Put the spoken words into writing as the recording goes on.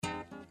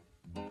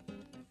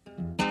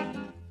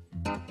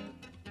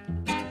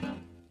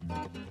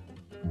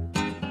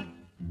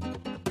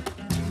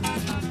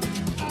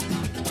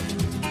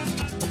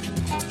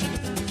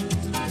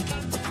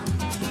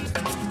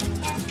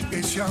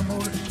Ese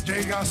amor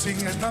llega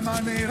sin esta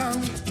manera,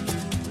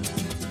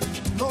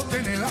 no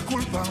tiene la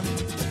culpa.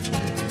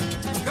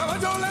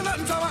 Caballo le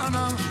dan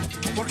sabana,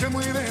 porque es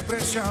muy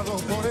despreciado,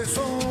 por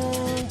eso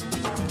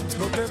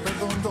no te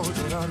perdono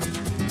llorar.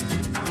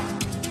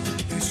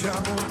 Ese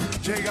amor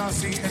llega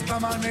así, esta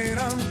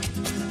manera,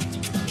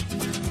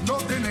 no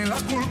tiene la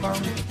culpa.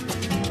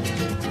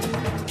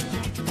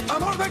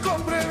 Amor de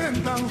compra y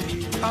venta,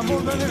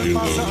 amor del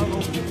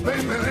pasado.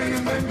 Ven, ven,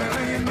 ven, ven, ven,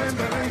 ven, ven,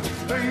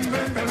 ven,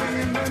 ven, ven,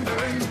 ven, ven.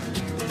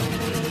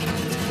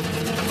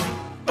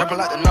 Rapping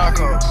like the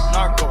narco,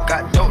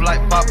 got dope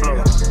like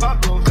Pablo,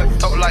 cut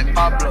dope like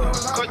Pablo,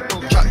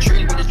 chop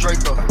trees with the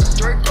Draco,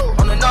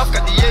 on the north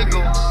got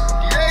Diego,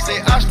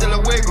 say hasta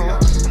luego,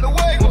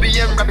 we'll be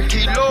in rapping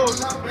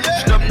kilos,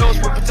 snub nose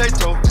with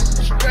potato,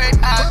 straight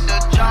out the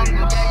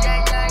jungle,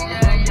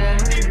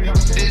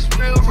 this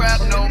real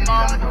rap no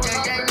mama,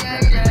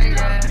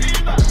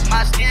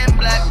 my skin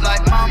black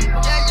like mama,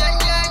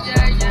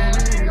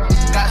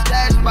 got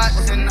stash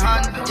spots in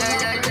Honda,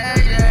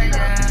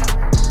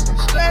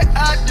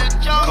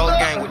 Cold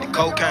gang with the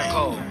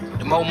cocaine.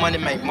 The more money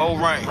make more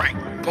rain.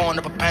 Pouring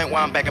up a paint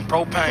while I'm back in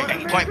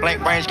propane. Point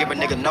blank range, give a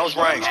nigga nose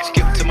range.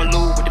 Skip to my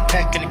loo with the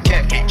pack and the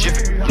cat.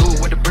 Jiffy, loo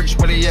with the bricks,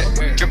 where they at?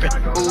 Drippin',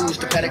 ooze,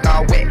 the paddock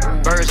all wet.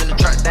 Birds in the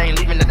truck, they ain't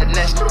leaving at the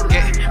nest.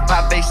 Yeah,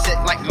 5 base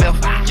set like milk.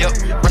 Yup,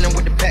 running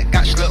with the pack,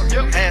 got slipped.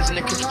 Hands in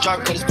the kitchen jar,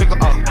 cut his pickle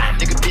off.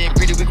 Nigga being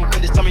greedy, we gon'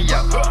 cut his tummy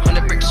out.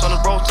 100 bricks on the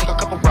road, take a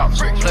couple routes.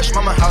 Flush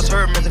mama house,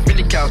 her man's a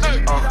Philly couch.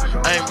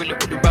 I ain't really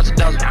with the routes of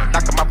dozen.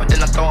 Knock him out, but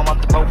then I throw him out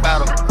the boat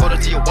battle. Put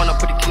it to your one up,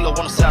 put a kilo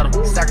on the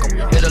saddle. Sack him,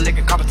 hit a lick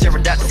and copper, tear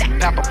it down, sack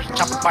pap him.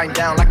 Chop it, biting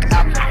down like an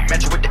apple.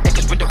 Match it with the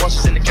acres, with the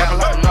horses in the cattle.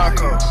 Like a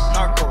narco,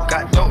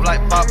 got dope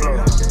like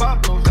Pablo,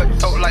 cut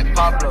dope like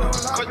Pablo,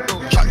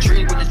 chop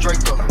trees with the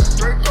Draco,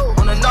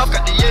 on the north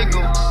got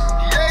Diego,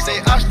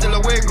 say hasta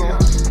luego,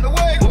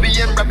 we'll be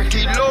in rapping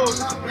kilos,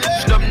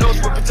 snub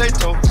nose with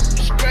potato,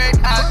 straight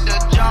out the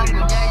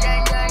jungle,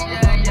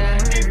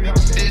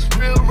 this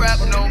real rap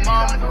no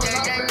mama,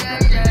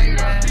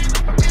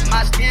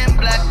 my skin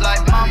black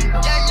like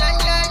mama,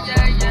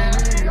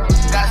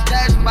 got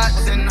stash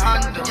spots in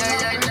Honda,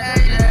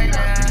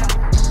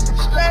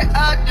 straight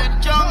out the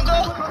jungle.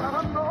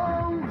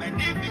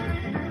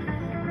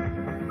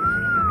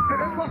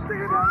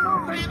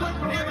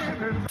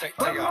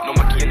 No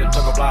monkey in the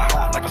jungle, fly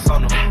high like a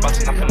sauna.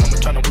 Bustin' up and I'm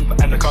tryna weave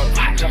an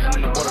anaconda. Jumping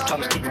in the water,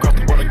 tryna slip across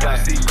the water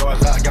glass. See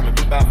cars out, got me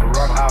blue out for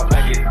run out.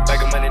 Bag it,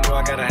 bag of money, know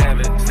I gotta have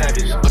it.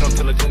 Savage, but I'm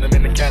still a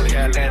gentleman in Cali.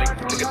 Addict,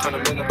 nigga turn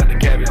them in, I'm at the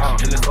cabbage.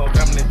 Till it's all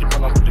family, you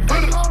run off with the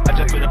package. I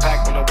just put a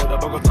pack when I'm with a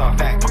Bogota.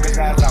 Poke his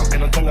eyes out,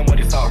 and I'm telling what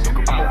he saw.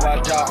 I'm a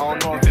wild job, I don't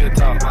know if he'll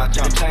talk.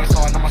 The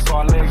chainsaw, and I'ma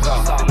saw legs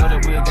off. They know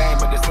that we a game,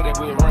 but they say that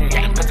we a ring.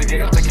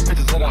 Investigating, taking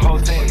pictures of the whole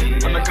team.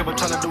 Undercover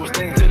tryna do his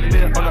thing.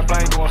 On the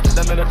plane, going straight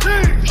down to the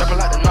team. Trapping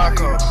like the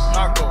narco,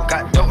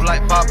 got dope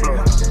like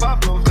Pablo,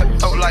 cut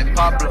dope like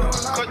Pablo,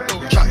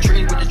 chop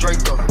trees with the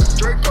Draco,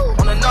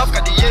 on the north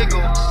got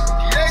Diego,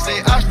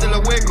 say hasta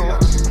luego,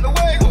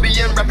 we'll be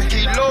in rapping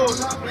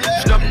kilos,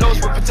 snub nose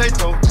with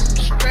potato,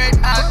 straight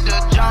out the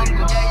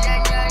jungle,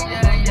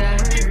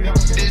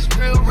 this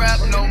real rap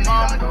no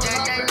mama,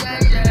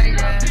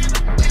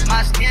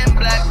 my skin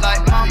black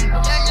like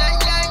mama,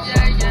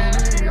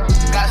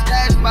 got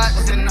stash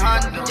spots in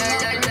Honda,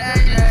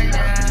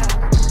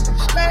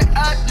 straight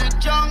out the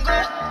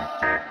jungle.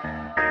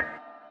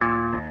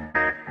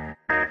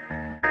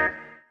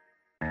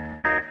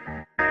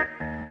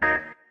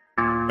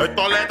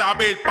 Esto le da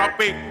beat,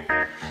 papi.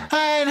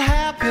 I ain't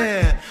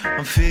happy,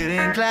 I'm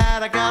feeling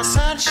glad I got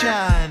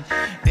sunshine.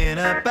 In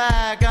a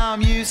bag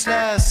I'm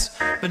useless,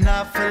 but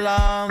not for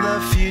long, the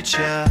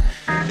future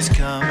is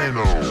coming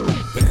on.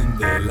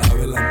 Prende la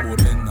vela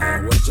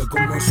morena, guacha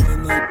como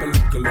suena el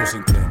pelo que los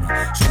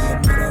entrena. Soy la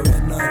mera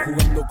vena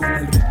jugando con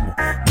el ritmo,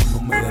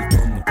 no me da el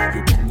tono,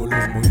 yo pongo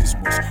los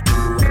modismos.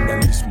 Puro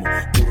vandalismo,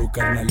 puro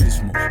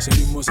carnalismo.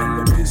 Seguimos en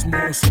lo mismo,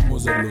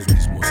 somos de los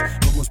mismos.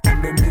 Vamos por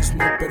lo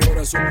mismo, pero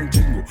ahora son un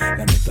chingo.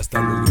 La neta hasta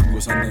los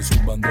gringos andan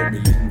zumbando mi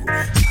lingo.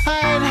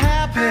 I ain't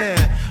happy,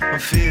 I'm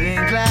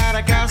feeling glad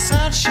I got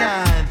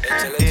sunshine.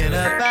 In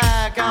a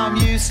bag I'm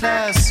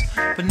useless,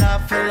 but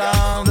not for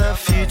long, the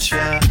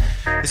future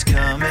is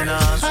coming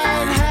on.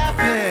 I ain't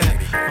happy,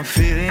 I'm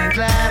feeling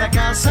glad I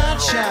got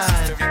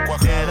sunshine.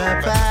 In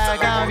a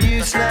bag I'm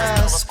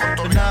useless,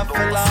 but not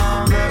for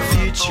long, the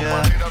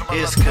future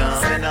is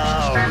coming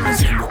on.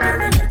 Haciéndote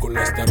bailar con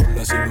las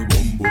tarolas y los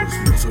bombos.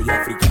 No soy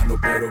africano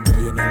pero me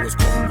oyen en los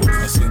congos.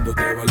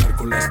 Haciéndote bailar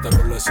con las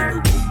tarolas y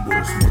los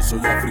bombos. No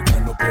soy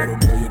africano pero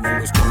me oyen en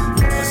los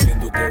congos.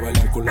 Haciéndote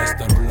bailar con las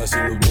tarolas y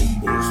los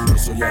bombos. No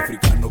soy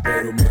africano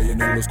pero me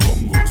oyen en los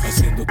congos.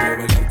 Haciéndote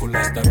bailar con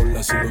las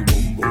tarolas y los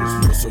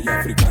bombos. No soy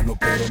africano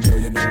pero me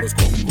oyen en los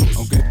congos.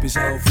 Aunque he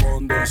pisado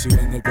fondo, si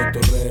ven el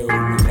cotorreo.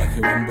 No traje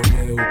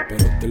bamboneo,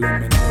 pero te lo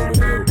meneo,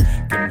 veo.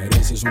 que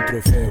mereces un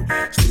trofeo.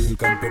 Soy el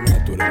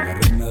campeonato, eres la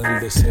reina del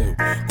deseo.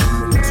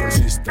 Como el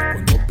exorcista,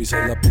 cuando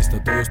pisas la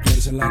pista, todos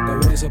tuercen la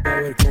cabeza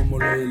para ver cómo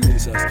lo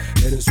deslizas.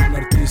 Eres un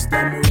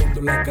artista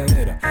moviendo la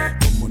cadera,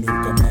 como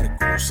Nurka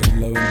Marcos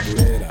en La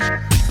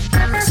Aventurera,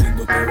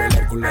 haciéndote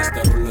bailar con las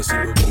tarolas y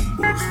los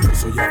bombos. No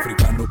soy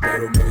africano,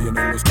 pero me oyen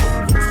en los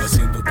combos.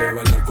 Haciéndote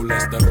bailar con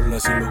las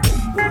tarolas y los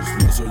bombos.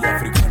 No soy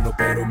africano,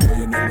 pero me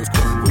oyen en los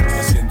combos.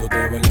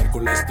 Haciéndote bailar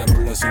con las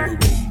tarolas y los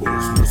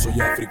bombos. No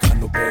soy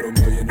africano, pero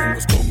me oyen en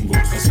los combos.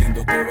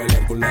 Haciéndote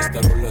bailar con las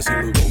tarolas y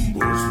los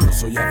bombos. No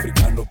soy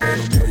africano,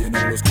 pero me oyen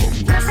en los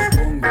combos.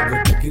 Supongo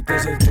que te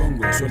quites el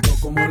chongo, suelto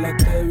como la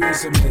TV y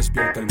se me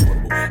despierta el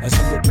morbo.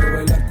 Haciéndote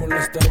bailar con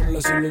las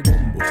tarolas y los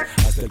bombos.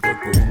 Hasta el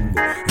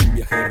cocobongo, en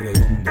viaje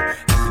redondo.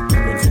 Aquí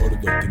tengo el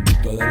sordo, te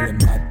invito a darle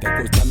mate.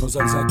 Acostarnos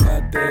al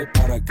zacate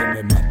para que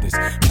me mates.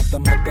 Mata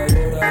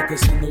matadora, que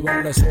se nos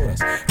van las horas.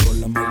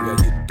 Rólame el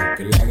gallito,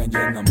 que la hagan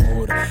ya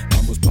enamora.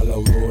 Vamos pa' la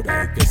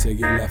aurora, hay que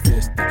seguir la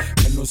fiesta.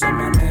 Que nos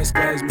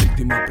amanezca es mi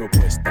última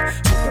propuesta.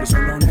 Soy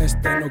persona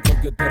honesta y no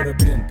creo que te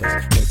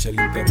arrepientas. Echa el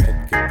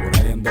internet, que por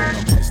ahí anda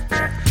una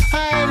muestra. I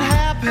ain't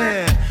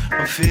happy,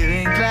 I'm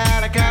feeling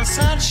glad I got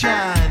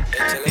sunshine.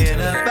 In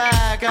a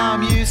bag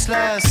I'm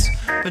useless,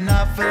 but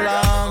not for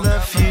long, the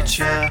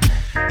future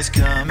is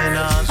coming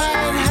on.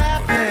 I ain't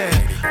happy,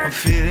 I'm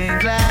feeling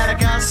glad I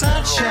got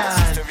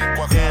sunshine.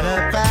 In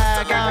a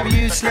bag I'm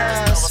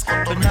useless,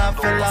 but not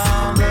for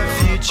long, the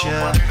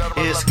future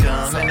is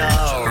coming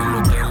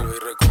on. Y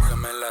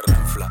recógeme la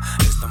ranfla.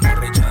 Esta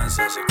morra y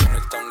chanza se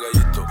conecta un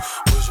gallito.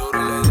 Voy sobre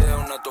la idea,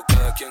 una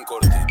tocada aquí en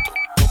cortito.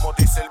 Como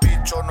dice el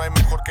bicho, no hay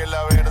mejor que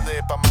la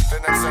verde. Pa'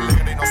 mantenerse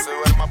alegre y no se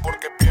duerma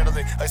porque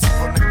pierde. Ahí si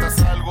conectas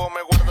algo,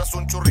 me guardas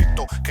un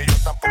churrito. Que yo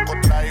tampoco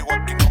traigo,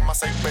 aquí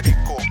nomás hay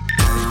perico.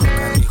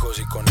 Canijo,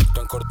 si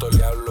conecto en corto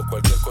le hablo.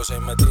 Cualquier cosa y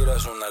me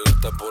tiras una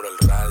alerta por el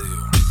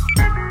radio.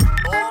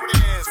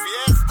 ¡Pobres,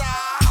 fiesta!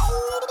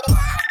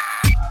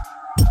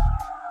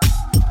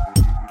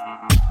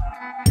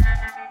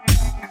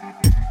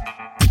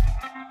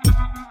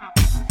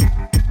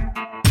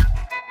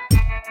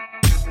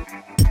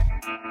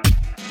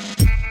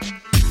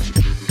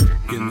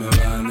 ¿Quién me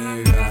va a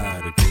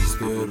negar que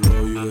este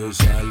rollo es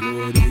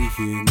algo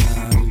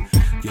original?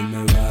 ¿Quién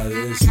me va a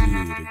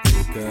decir que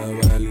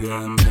cabalga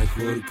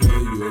mejor que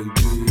yo el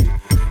beat?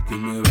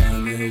 ¿Quién me va a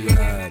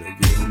negar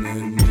que en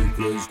el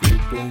micro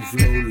escupo un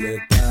flow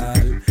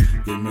letal?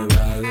 ¿Quién me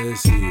va a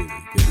decir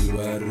que el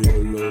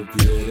barrio lo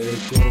quiere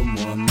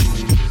como a mí?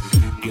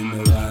 ¿Quién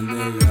me va a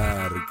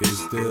negar que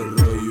este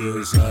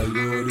rollo es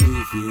algo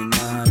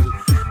original?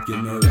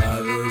 ¿Quién me va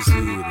a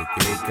decir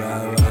que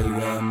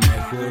cabalga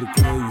mejor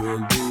que yo el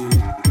beat?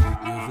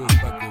 Y eso es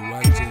pa' que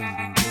guachen,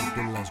 que en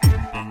corto las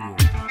compongo.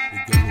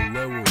 Y que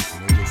los huevos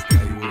no los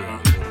traigo de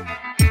adorno.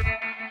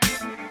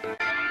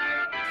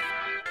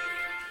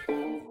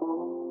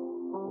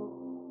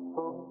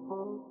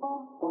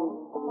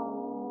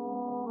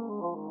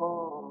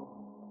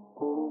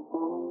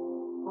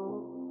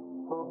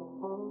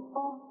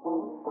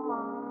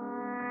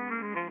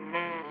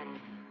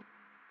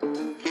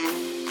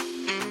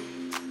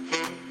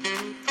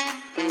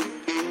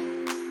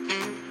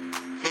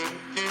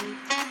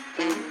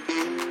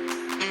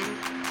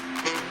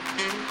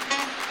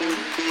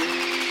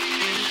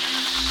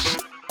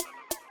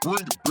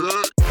 Bring it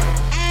back.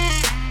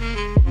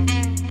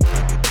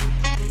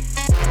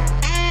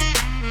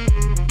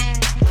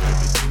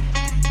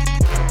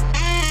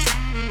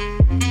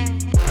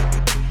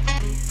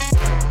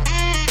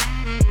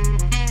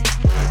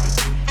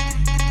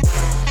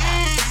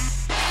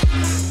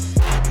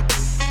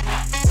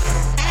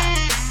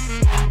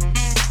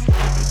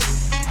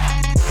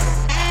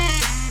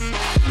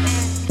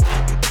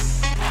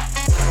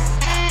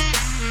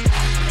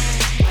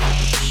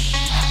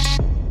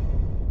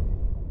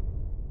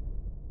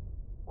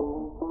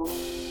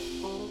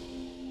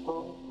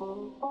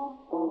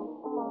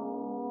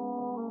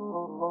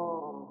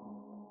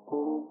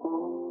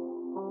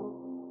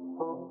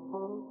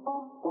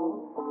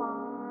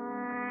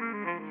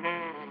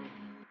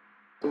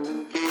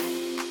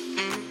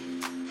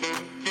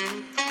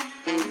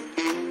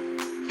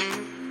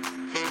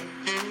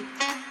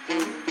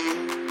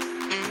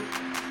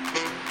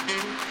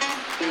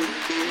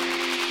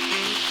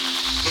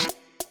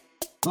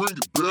 Bring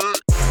it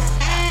back.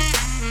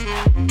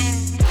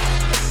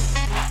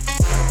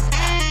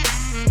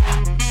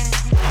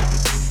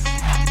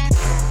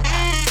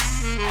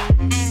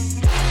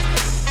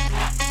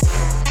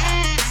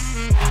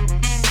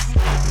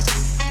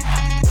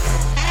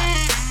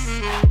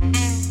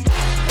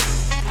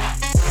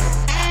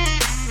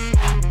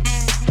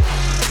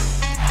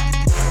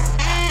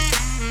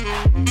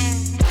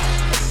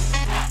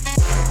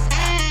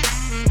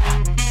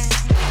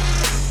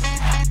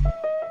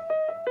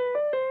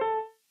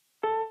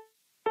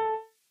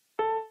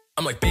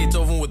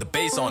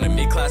 on it.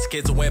 Mid-class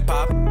kids who went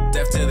pop.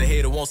 Deaf to the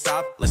hater won't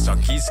stop. Let's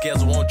talk keys,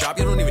 scales won't drop.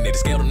 You don't even need a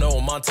scale to know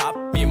I'm on top.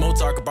 Me and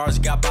Mozart got bars,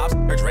 you got pops.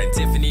 Heard you writing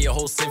Tiffany, a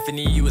whole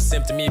symphony. You a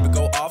symptom me, but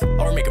go off.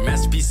 Or we're making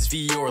masterpieces for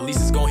you, or at least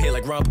it's gon' hit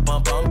like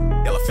rum-pum-pum.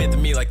 Elephant to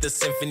me like the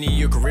symphony.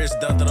 Your career's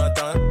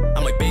dun-dun-dun-dun.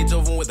 I'm like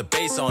Beethoven with a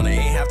bass on it.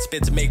 Ain't have to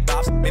spit to make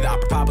bops. Made the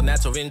opera pop when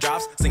that's over in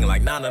drops. Singing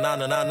like nah.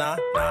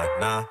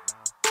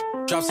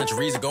 Drop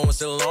centuries ago and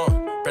still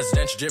on.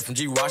 Presidential drip from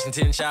G.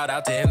 Washington, shout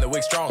out to him, the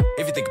wig strong.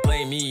 If you think of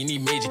playing me, you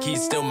need major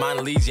keys, still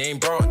minor leagues, you ain't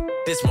brawn.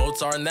 This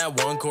Mozart and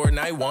that one chord,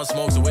 now you want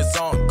smoke, so it's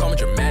song. Call me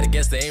dramatic,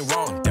 guess they ain't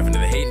wrong.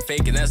 Definitely the hating,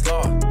 faking, that's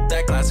law.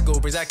 That classical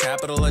brings that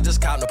capital, I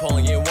just caught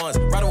Napoleon once.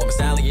 Riding with my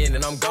stallion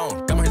and I'm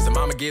gone. Got my hits that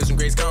mama gives when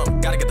grades come.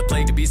 Gotta get the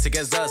plague to be sick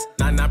as us.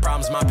 99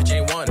 problems, my pitch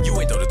ain't one. You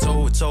ain't throw the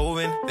toe with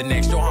Tovin. The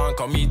next Johan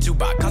call me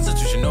Tupac,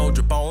 constitutional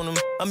drip on him.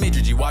 I'm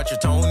Major G, watch your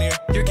tone here.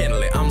 You're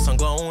candlelit, I'm sun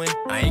glowing.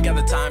 I ain't got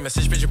the time,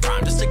 message bitch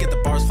prime, just to get the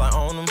bars fly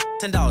on them.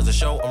 $10 a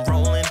show, I'm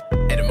rolling.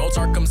 And then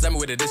Mozart comes at me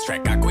with a diss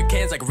track. Got quick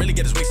hands, I can really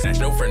get his wig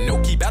snatched. No friend, no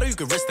key battle, you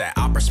can risk that.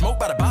 Opera smoke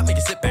by the bot, make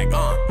it sit back,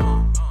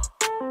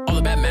 All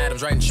the bad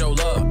madams writing show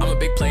love. I'm a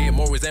big player,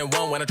 more ways than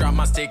one. When I drop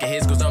my stick, it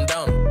hits cause I'm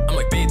dumb. I'm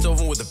like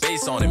Beethoven with a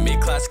bass on it.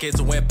 Mid-class kids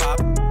who went pop.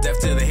 Deaf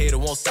to the hater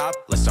won't stop.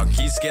 Let's talk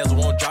keys, scales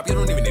won't drop. You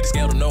don't even need a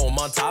scale to know I'm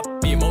on top.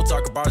 Me and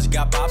Mozart got bars, you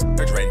got pops.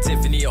 Heard you writing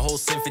Tiffany, a whole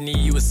symphony.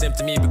 You a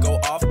symptom me, but go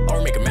off. Or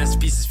we're making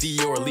masterpieces for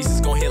you, or at least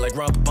it's gon' hit like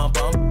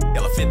rum-pum-pum.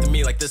 Elephant to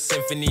me like the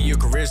symphony. Your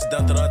career's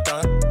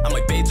dun-dun-dun-dun. I'm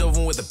like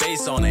Beethoven with a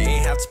bass on it.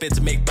 Ain't have to spit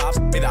to make bops.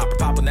 Made the opera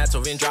pop when that's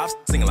over in drops.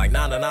 Singing like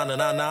nah.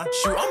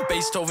 Shoot, I'm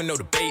Beethoven, no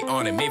debate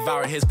on it. Made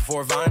viral hits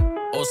before Vine.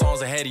 Old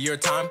songs ahead of your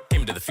time.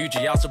 Came into the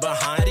future, y'all still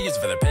behind. Had to use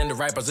it for the pen to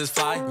write bars this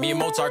fly. Me and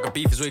Mozart got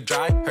beef his wig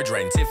dry. Heard you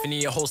writing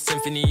Tiffany, a whole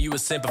symphony. You a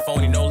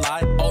symphony, no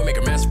lie. Oh, make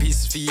a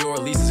masterpieces for you, or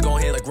at least it's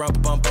gon' hit like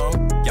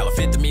rum-pum-pum. Y'all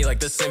fit to me like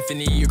the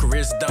symphony. Your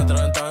career's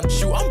dun-dun-dun-dun.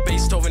 Shoot, I'm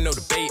Beethoven, no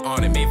debate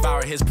on it. Made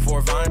viral hits before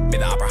Vine.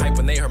 Made the opera hype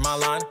when they heard my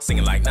line.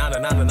 Singing like nah.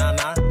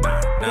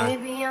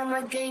 Baby, I'm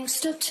a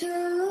gangster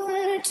too,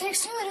 and it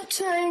takes two to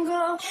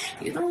tango.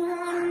 You don't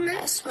wanna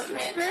mess with me.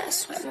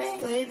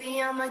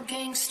 Baby, I'm a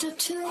gangster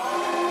too.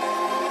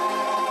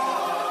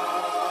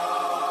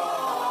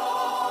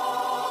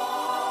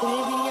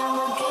 Baby, I'm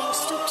a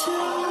gangster too.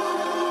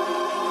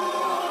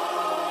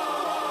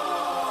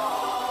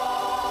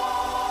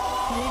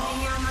 Baby,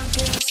 I'm a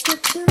gangster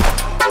too.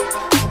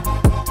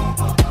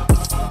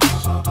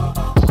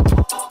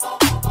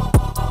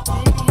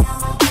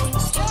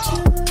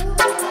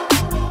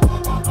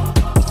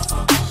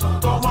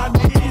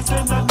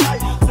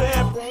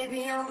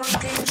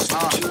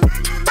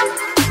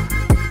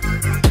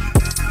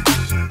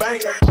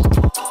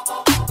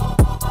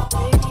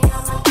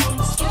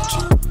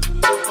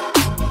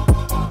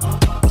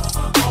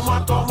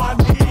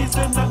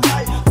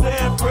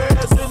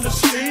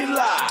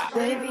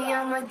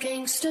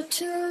 Gangster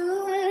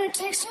too, and it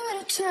takes two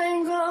to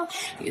tango.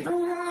 You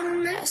don't wanna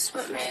mess with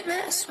me.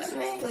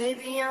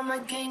 Baby, I'm a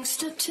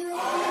gangster too.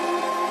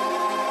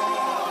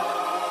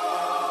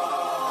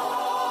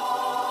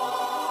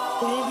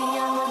 Baby,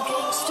 I'm a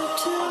gangster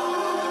too.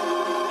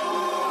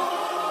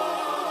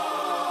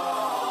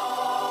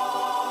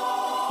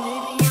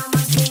 Baby,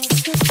 I'm a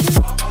gangster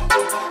too.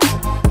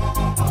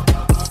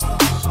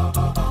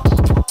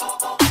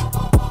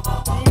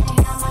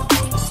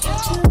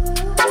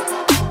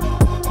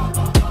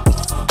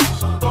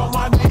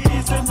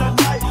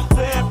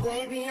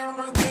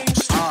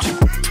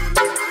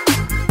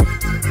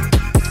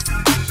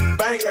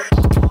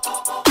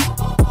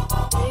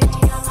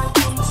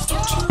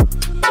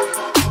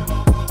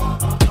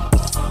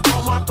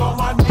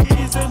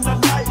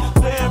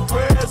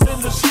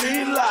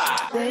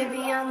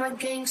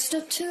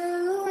 Gangster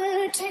too,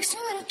 and it takes two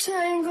to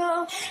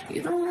tango.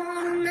 You don't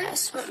wanna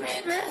mess with me.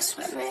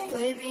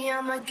 Baby,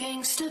 I'm a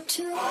gangster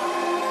too.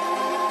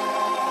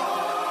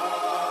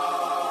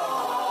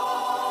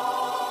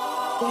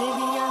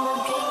 Baby, I'm a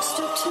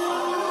gangster too.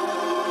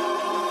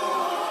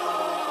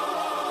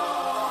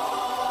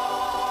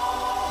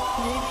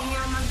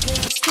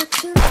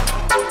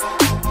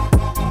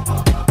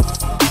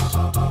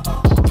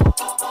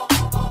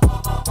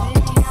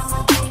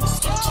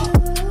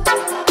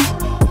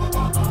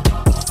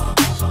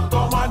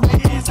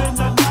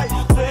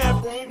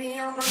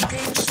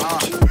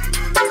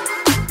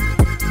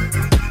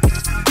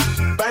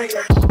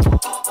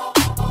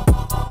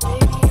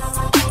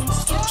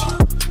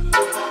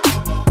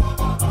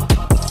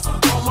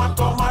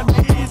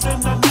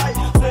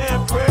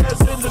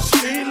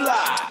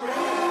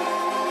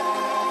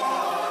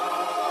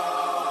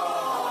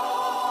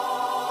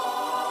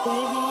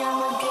 Baby,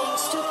 I'm a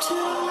gangster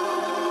too.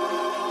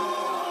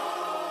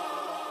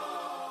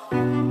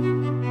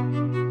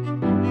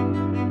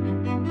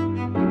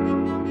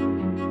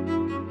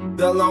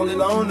 The lonely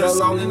loner.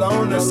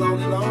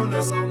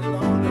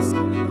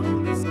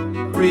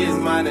 Free his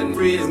mind and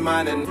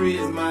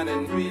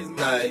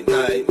night.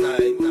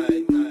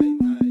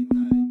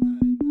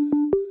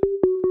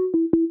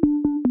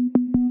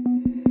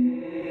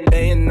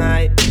 Day and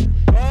night,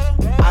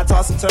 I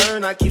toss and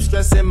turn, I keep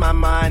stressing my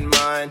mind.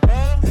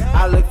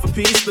 I look for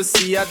peace, but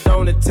see I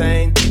don't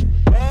attain.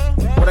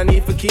 What I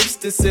need for keeps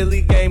this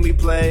silly game we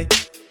play.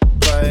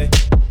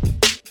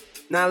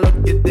 Now look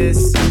at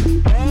this.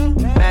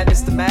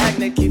 Madness, the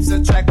magnet keeps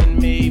attracting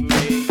me.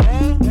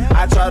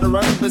 I try to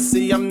run, but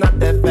see I'm not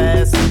that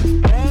fast.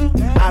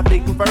 I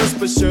think I'm first,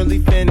 but surely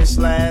finish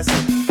last.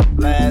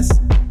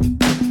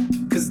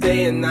 Cause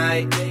day and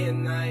night,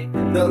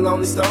 the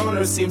lonely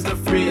stoner seems to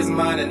free his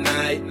mind at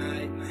night.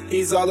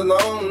 He's all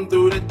alone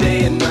through the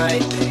day and night.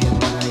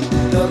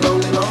 The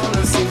lonely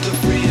loner seems to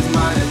free his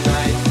mind at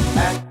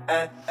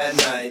night. At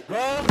night.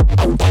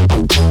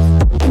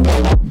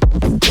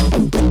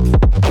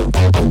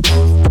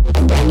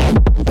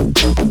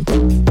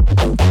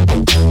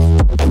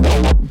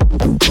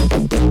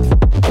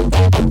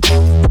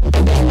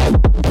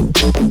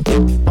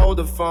 Hold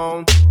the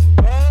phone.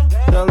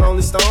 The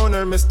lonely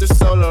stoner, Mr.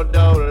 Solo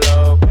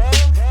Dolo.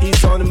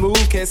 He's on the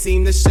move, can't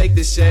seem to shake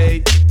the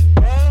shade.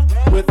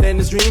 Within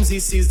his dreams, he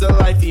sees the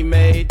life he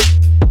made.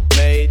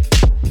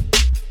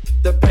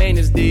 The pain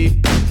is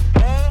deep.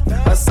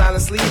 A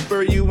silent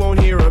sleeper, you won't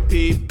hear a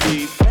peep.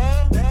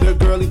 The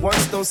girl he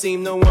wants don't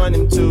seem to want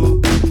him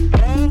to.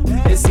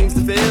 It seems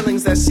the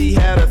feelings that she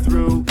had her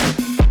through.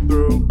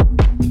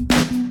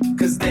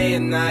 Cause day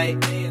and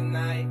night,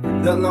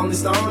 the lonely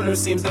stoner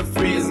seems to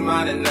free his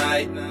mind at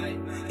night.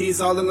 He's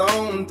all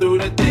alone through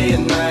the day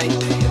and night.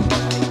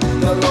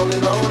 The lonely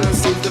loner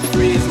seems to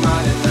free his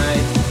mind at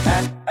night.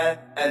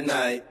 At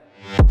night.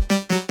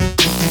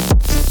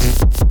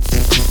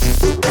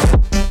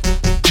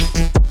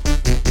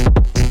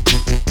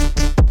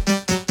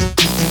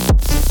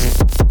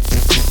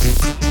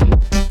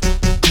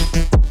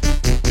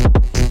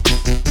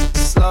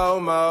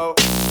 Slow-mo.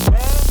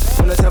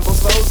 When the tempo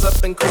slows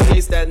up and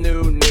creates that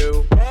new.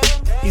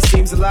 He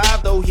seems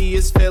alive though he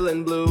is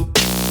feeling blue.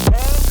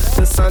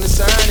 The sun is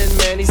shining,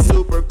 man, he's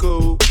super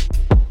cool.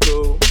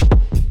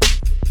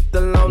 The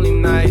lonely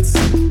nights,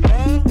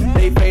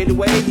 they fade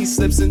away, he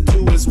slips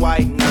into his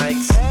white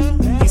nights.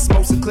 He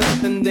smokes a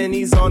clip and then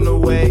he's on the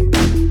way.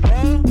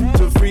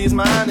 To free his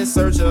mind and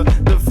searcher,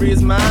 to free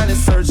his mind and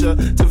searcher,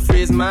 to free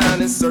his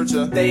mind and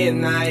searcher. Day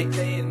and night,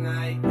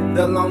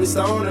 the lonely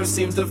stoner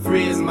seems to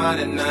free his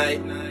mind at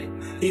night.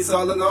 He's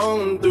all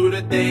alone through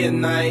the day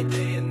and night.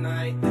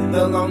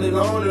 The lonely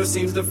loner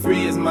seems to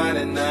free his mind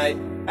at night.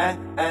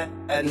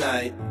 At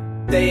night.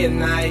 Day and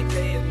night.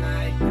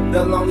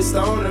 The lonely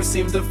stoner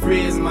seems to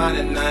free his mind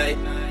at night.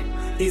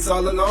 He's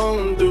all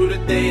alone through the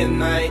day and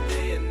night.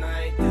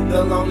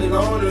 The lonely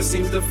loner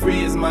seems to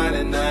free his mind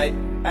at night.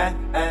 At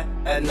night.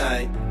 At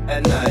night.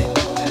 At night.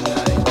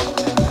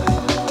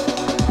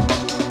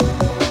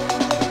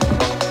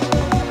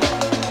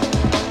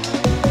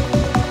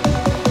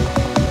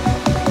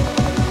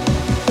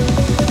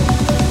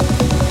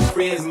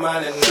 Free his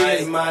mind at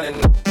night.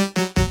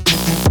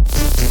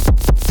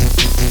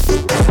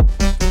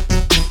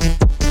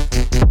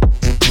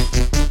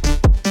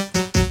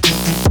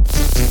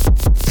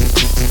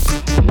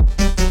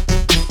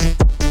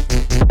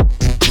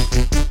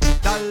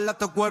 Dale a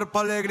tu cuerpo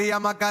alegría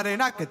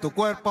Macarena, que tu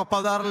cuerpo es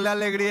para darle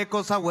alegría y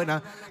cosa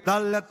buena.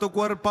 Dale a tu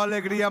cuerpo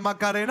alegría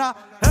Macarena,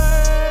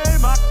 hey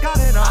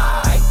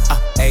Macarena.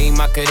 Ayy,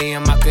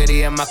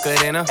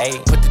 Macarena.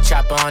 Ayy, put the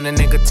chopper on the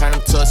nigga, turn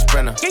him to a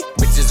sprinter.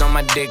 Bitches on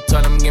my dick,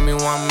 told him give me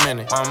 1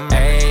 minute.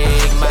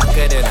 Ayy,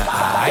 Macarena.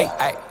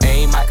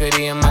 Ayy,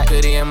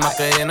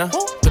 Macarena.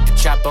 Put the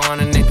chopper on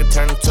the nigga,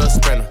 turn him to a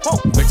sprinter.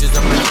 Bitches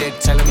on my dick,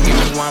 tell him give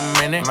me 1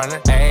 minute.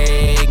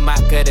 Ayy,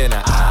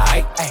 Macarena.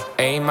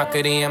 Ayy,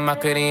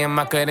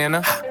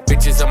 Macarena.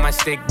 Bitches on my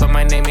stick, but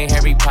my name ain't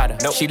Harry Potter.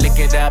 Nope. She lick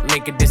it up,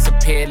 make it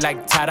disappear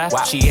like Tata.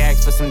 Wow. She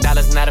asked for some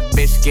dollars, not a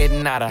bitch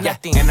getting out of. Yeah.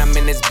 And I'm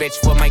in this bitch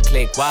for my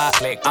click. Why?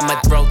 I'ma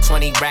throw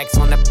 20 racks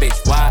on the bitch.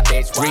 Why?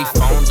 3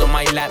 phones on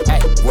my lap,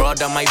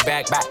 world on my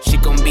back. She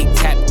gon' be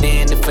tapped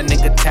in if a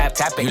nigga tap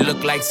it. You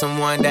look like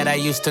someone that I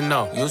used to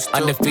know.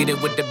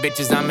 Undefeated with the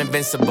bitches, I'm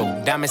invincible.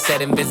 Diamond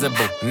said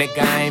invisible.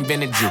 Nigga, I ain't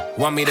been a Jew.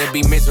 Want me to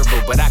be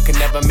miserable, but I could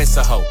never miss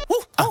a hoe.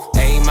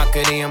 Ayy,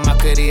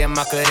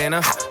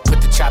 Macarena.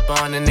 Put the chopper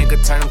on the nigga,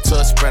 turn him to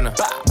a sprinter.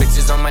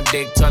 Bitches on my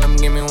dick, told him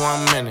give me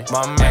 1 minute.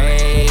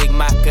 Ayy,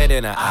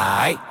 Macarena.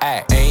 Ayy,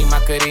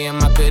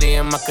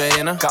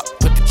 Macarena.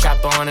 Put the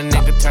chopper on the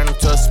nigga, turn him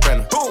to a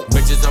sprinter.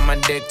 Bitches on my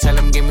dick, tell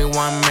him give me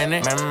 1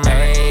 minute.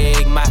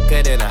 Ayy,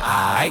 Macarena.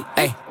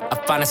 Ayy. I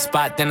find a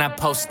spot, then I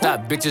post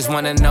up. Bitches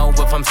wanna know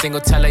if I'm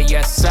single, tell her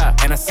yes, sir.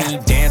 And I see you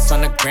dance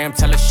on the gram,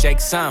 tell her shake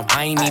some.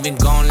 I ain't even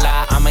gon'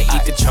 lie, I'ma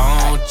eat the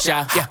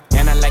choncha. Yeah,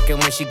 and I like it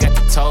when she got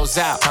the toes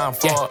out.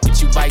 Yeah,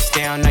 get you bites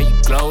down, now you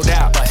glowed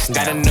out.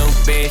 Got a new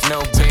bitch,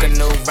 took a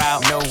new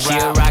route. She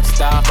a rock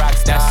star,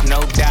 that's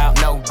no doubt.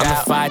 I'm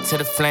a fire to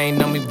the flame,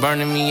 don't be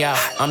burning me out.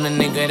 I'm the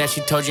nigga that she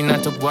told you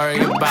not to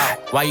worry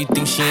about. Why you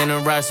think she in a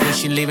rush when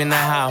she leaving the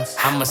house?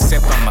 I'ma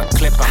sip, I'ma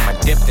clip, I'ma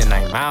dip, then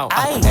I'm out.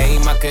 Hey,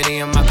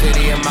 Macarena. Put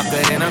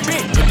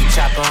the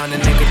chopper on the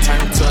nigga, turn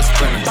him to a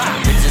sprinter.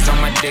 Bitches on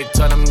my dick,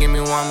 told him give me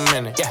 1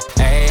 minute.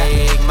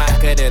 Ayy,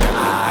 Macarena.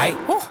 Ayy,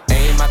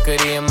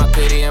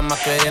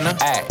 Macarena.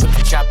 Ayy, put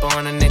the chopper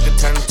on a nigga,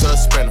 turn him to a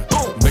sprinter.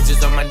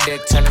 Bitches on my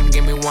dick, tell him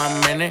give me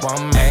 1 minute.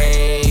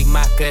 Ayy,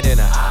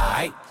 Macarena.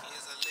 Aight.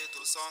 Here's a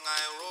little song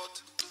I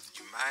wrote.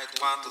 You might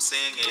want to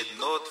sing it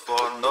note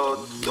for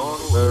note.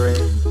 Don't worry,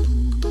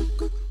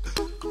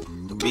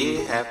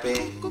 be happy.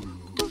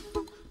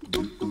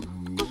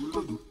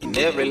 In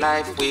every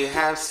life we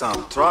have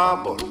some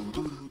trouble,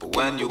 but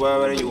when you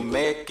worry you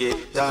make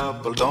it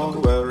double.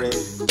 Don't worry,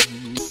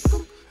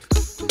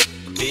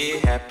 be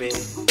happy.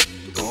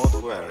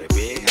 Don't worry,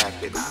 be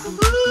happy now.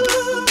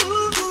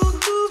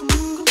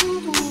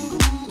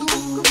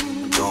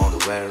 Don't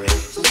worry,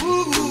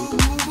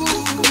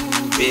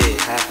 be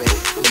happy.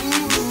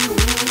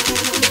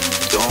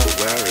 Don't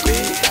worry, be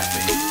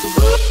happy.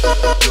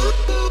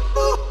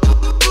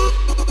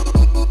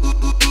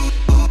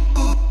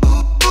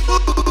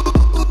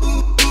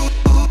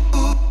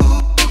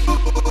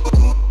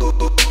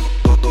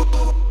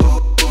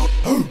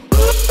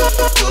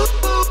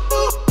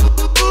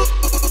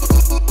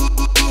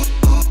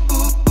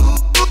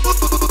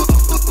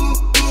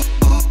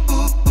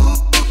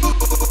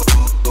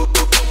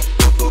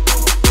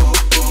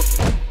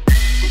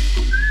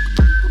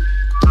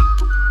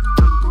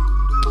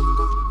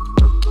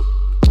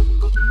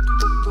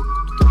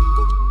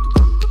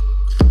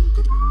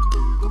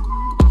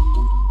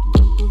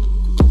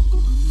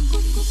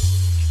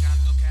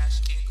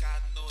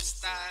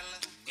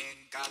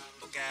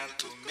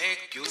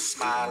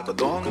 But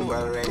don't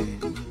worry,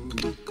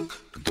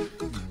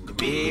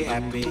 be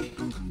happy.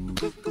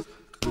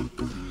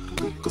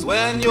 Cause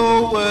when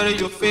you worry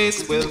your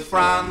face will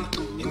frown,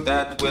 and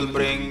that will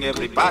bring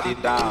everybody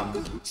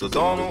down. So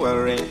don't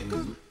worry,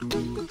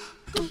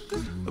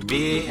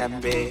 be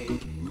happy.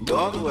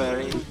 Don't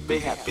worry, be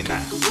happy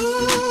now.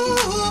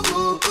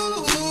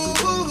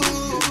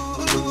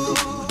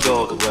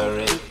 Don't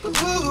worry,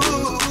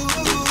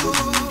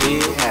 be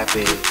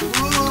happy.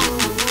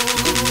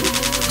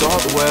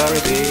 Don't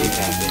worry, be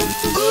happy.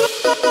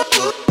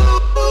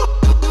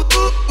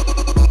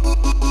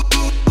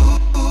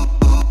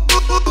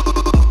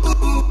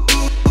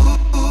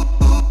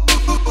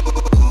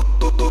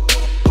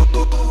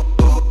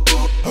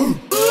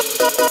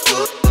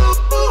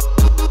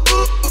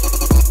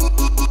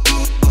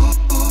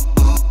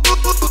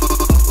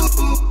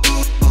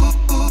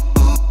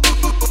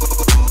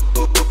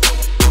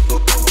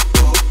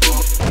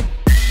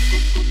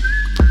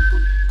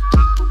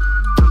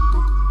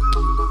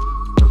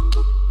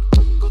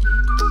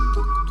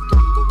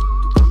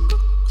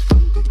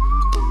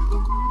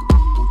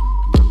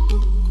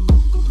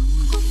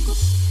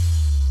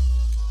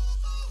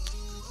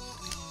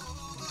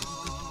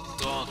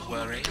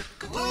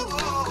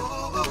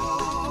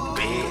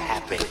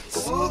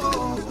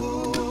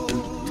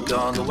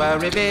 Don't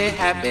worry, be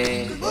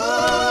happy.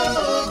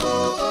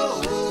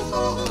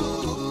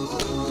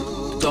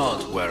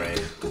 Don't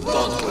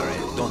worry,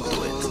 don't do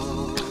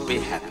it. Be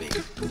happy.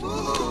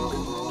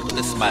 Put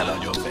a smile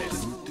on your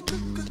face.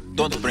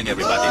 Don't bring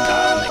everybody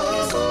down like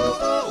this.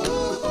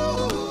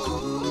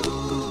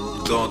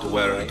 Don't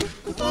worry.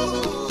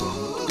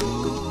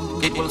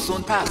 It will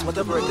soon pass,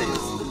 whatever it is.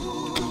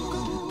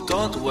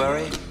 Don't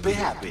worry, be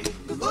happy.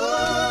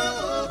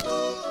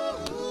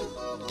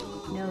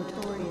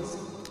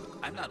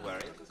 I'm not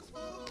worried.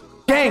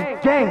 Gang.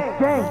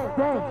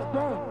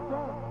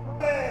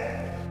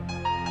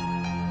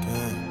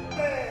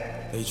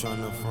 They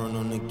tryna front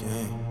on the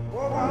game.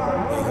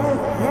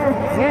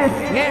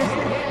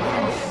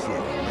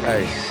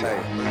 Hey,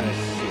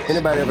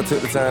 anybody ever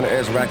took the time to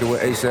ask Rocky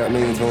what ASAP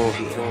means to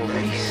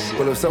him?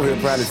 Well, if so, he'll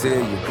probably tell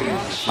you,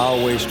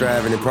 always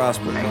striving and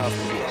prospering.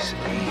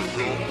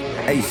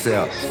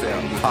 ASAP,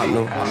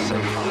 partner.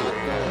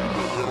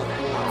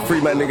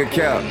 Free my nigga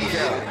Cap.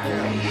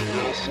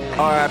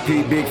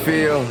 R.I.P. Big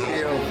Phil.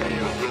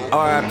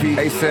 R.I.P.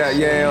 ASAP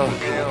Yam.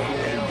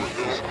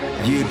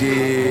 You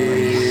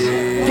did.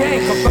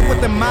 Gang, come fuck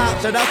with the mob.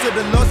 Shout out to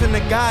the lords and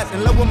the gods.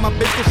 In love with my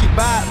bitch cause she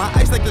vibe. My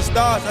eyes like the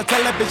stars. I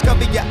tell that bitch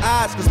cover your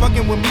eyes. Cause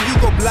fucking with me you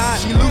go blind.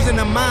 She losing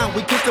her mind.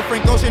 We kissed the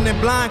Frank Ocean and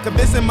blind.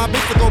 Convincing my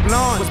bitch to go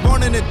blonde. Was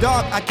born in the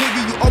dark. I kick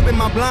you open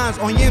my blinds.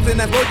 On yams and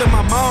that's word to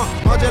my mom.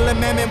 Modular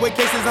man with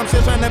cases I'm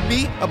still trying to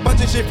beat. A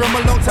bunch of shit from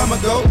a long time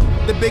ago.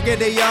 The bigger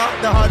they are,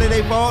 the harder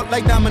they fall.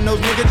 Like dominoes,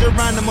 nigga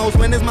Geronimo's.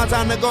 When it's my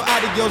time to go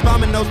adios.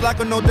 Dominoes, like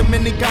a no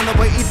Dominicano.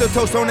 But eat the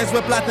tostones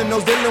with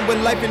platinos. Dealing with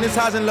life in its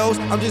highs and lows.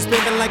 I'm just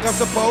spending like I'm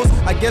supposed.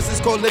 I guess it's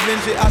called living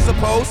shit, I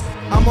suppose.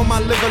 I'm on my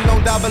live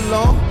alone, die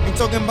alone. Ain't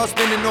talking about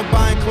spending or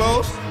buying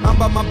clothes. I'm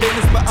about my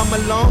business, but I'm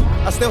alone.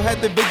 I still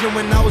had the vision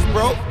when I was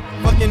broke.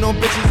 Fucking on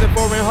bitches and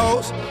foreign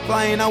hoes.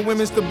 Flying out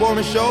women's to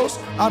boring shows.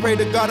 I pray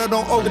to God I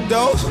don't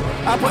overdose.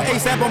 I put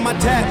ASAP on my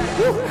tab.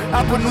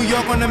 I put New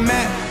York on the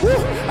map.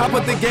 I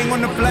put the gang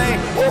on the flame.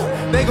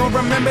 They gon'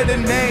 remember the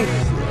name.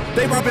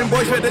 They robbing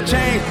boys with the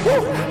chain.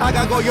 I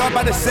got go yard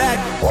by the sack.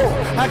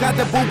 I got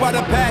the boo by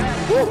the pack.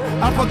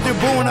 I fucked your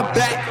boo in the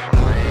back.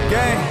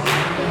 Gang.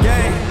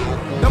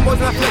 Them boys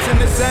not flexing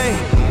the same.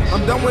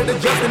 I'm done with the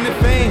just and the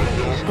fame.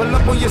 Pull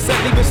up on your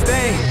set, leave a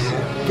stain.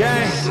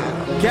 Gang.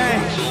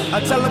 gang. I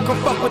tell them come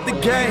fuck with the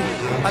gang.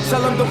 I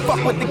tell them don't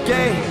fuck with the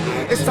gang.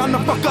 It's time to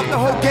fuck up the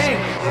whole game.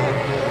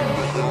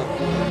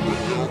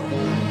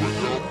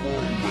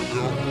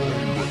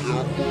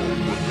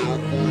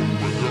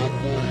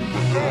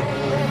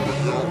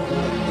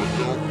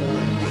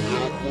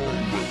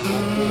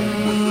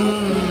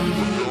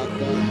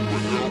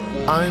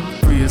 I'm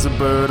free as a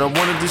bird, I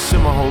wanted this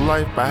shit my whole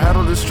life. I had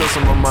all this stress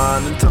on my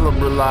mind until I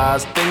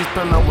realized things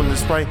pan out when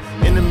it's right.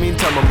 In the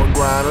meantime, I'm a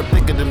grind. I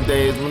think of them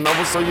days when I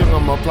was so young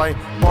on my plight.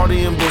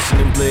 Partying, bullshit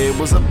and play.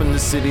 Was up in the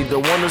city, the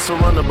one that's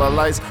surrounded by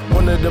lights.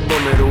 Wanted the boy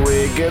made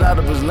away, get out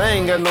of his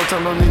lane. Got no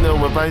time, don't need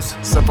no advice.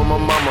 Except for my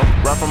mama,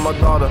 right for my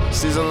daughter.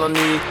 She's all I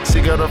need,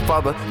 she got her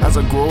father as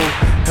I grow.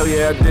 Hell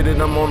yeah, I did it,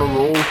 I'm on a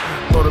roll.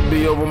 Thought it'd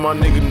be over, my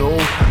nigga, no.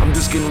 I'm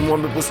just getting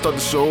warm up, we'll start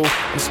the show.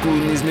 I'm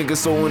schooling these niggas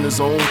so in the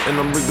zone, and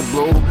I'm rigged to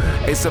blow.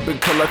 ASAP and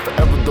cut like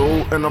forever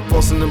though. And I'm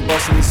flossing and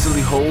bossing these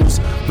silly hoes.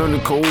 Learn the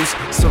codes,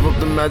 serve up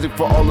the magic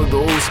for all of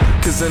those.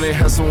 Cause then they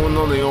hustling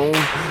on their own.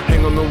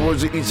 Hang on the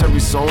words of each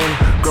every song.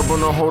 Grab on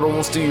the hold, I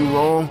won't steer you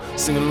wrong.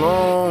 Sing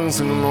along,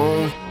 sing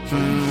along.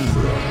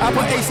 I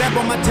put ASAP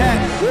on my tag.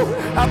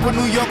 I put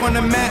New York on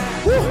the map.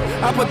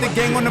 I put the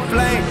gang on the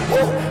flame.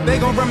 They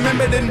gon'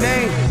 remember the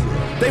name.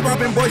 They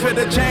robbing boys with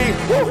the chain.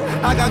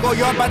 I got go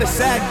yard by the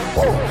sack.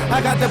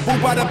 I got the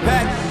boot by the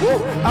back.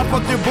 I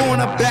fucked your boo in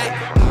the back.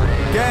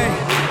 Gang,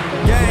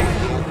 gang.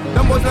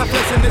 Them boys not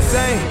flexing the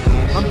same.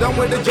 I'm done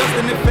with the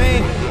Justin and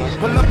fame.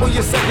 Pull up on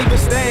your set, leave it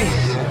stain.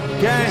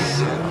 Gang,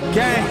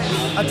 gang.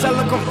 I tell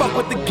them come fuck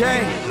with the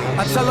gang.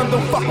 I tell them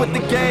don't fuck with the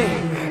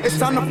game. It's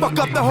time to fuck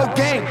up the whole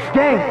game.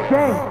 Gang,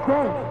 gang,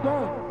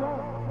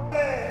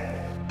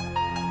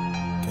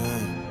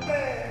 gang.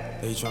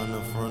 They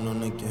tryna front on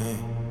the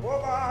game.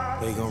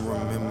 They gon'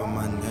 remember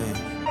my name.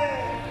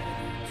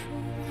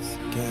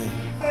 Gang,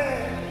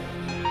 gang.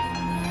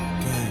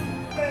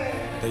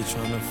 They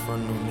tryna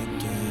front on the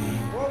game.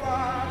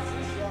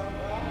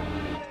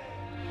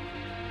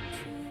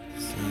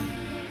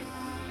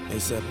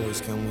 ASAP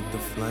boys come with the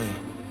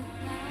flame.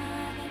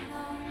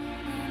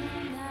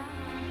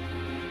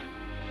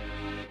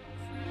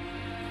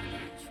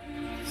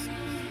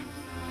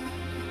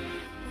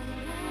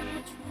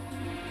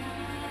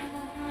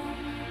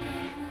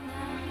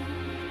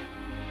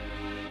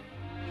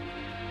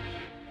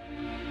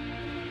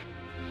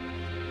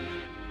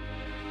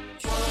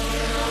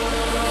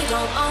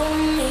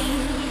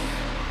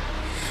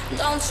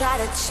 Don't try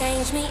to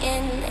change me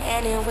in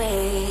any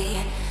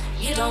way.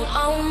 You don't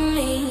own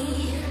me.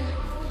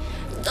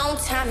 Don't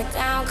tie me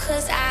down,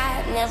 cause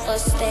I never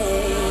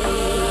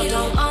stay. You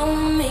don't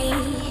own me.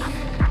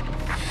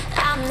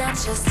 I'm not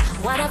just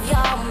one of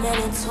your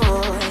many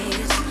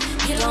toys.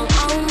 You don't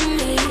own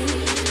me.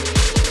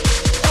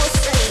 Don't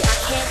say I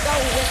can't go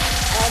with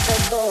other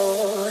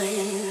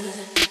boys.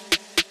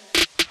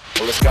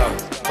 Well, let's go.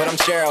 But I'm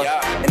Gerald,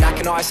 and I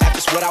can always have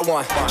just what I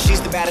want.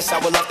 She's the baddest, I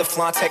would love to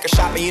flaunt. Take her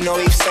shopping, you know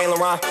Yves Saint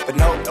Laurent. But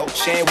no,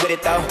 she ain't with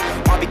it though.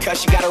 All because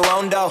she got her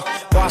own dough.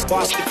 Boss,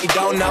 if you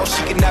don't know,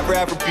 she could never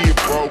ever be a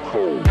broke.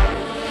 You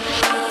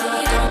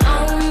don't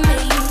own me.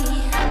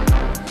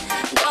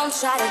 Don't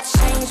try to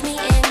change me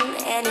in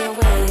any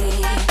way.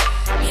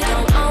 You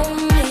don't own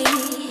me.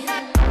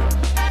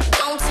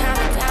 Don't tie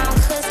me down,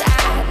 cause I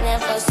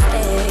never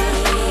stay.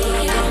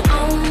 You don't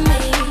own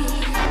me.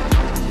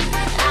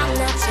 I'm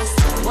not just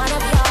one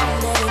of your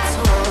many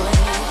toys.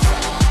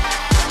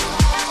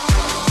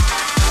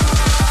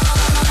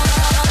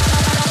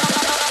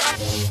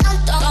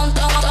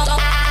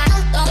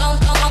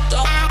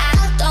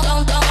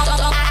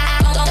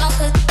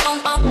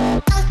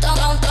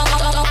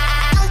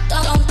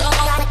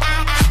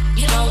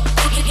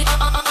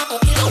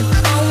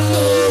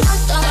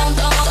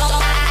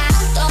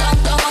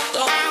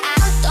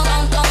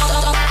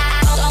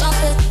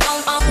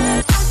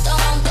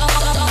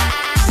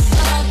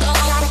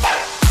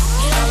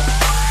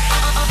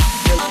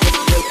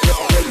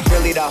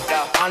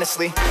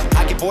 Honestly,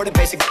 I get bored of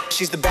basic.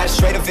 She's the baddest,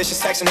 straight up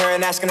vicious. Texting her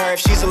and asking her if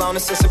she's alone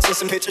and send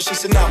some pictures. She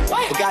said no.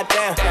 Well,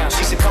 goddamn.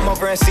 She said come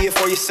over and see it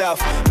for yourself.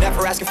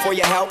 Never asking for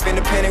your help.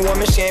 Independent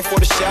woman, she ain't for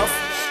the shelf.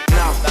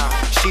 No,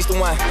 she's the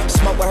one.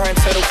 Smoke with her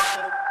until the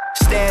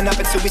stand up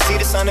until we see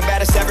the sun. The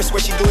baddest ever.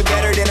 Swear she do it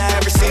better than I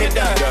ever seen it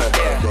done.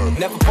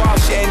 Never ball,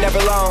 she ain't never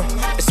alone.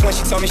 It's when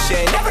she told me she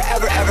ain't never,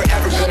 ever, ever,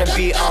 ever gonna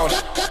be on.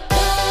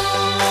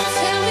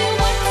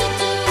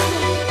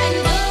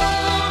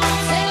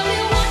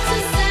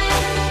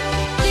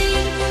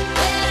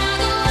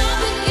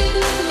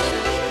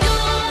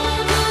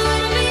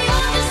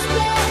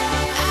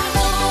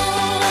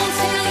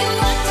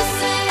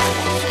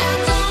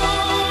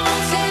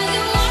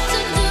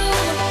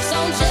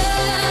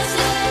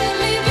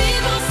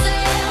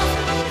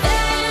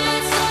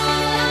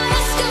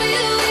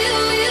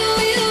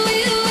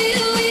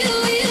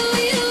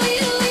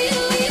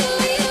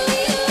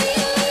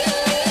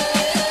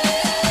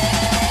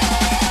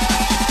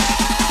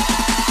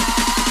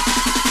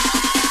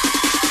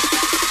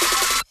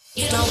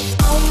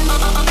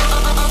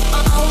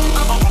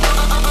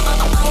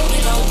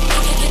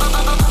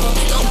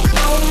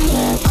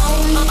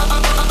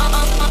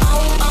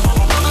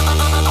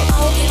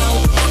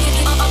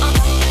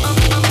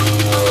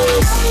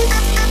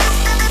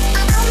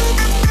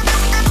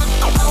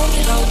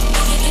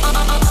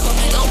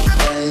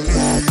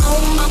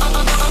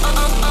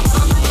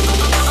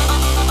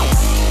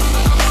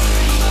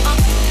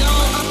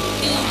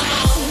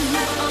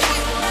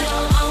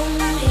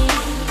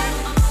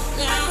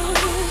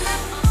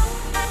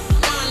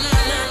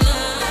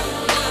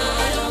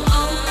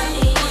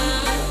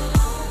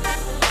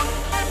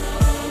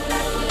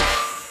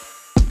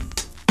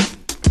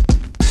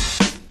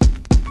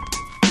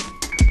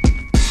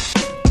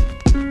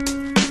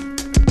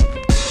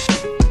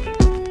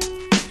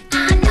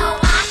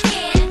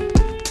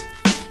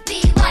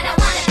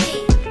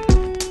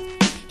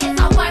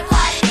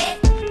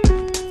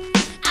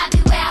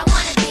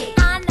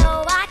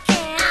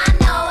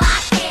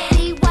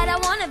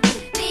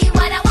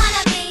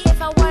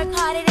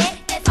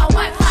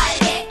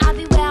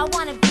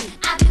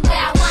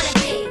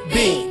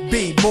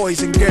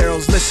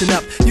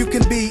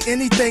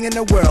 anything in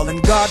the world,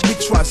 and God we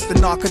trust.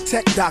 An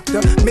architect,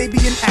 doctor, maybe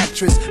an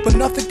actress, but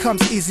nothing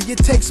comes easy, it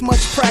takes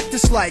much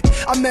practice. Like,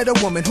 I met a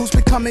woman who's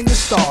becoming a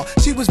star.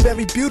 She was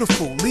very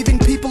beautiful, leaving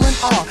people in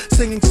awe.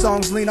 Singing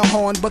songs Lena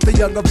Horne, but the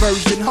younger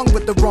version. Hung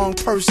with the wrong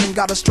person,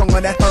 got her strung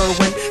on that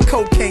heroin.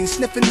 Cocaine,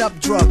 sniffing up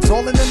drugs,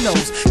 all in the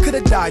nose.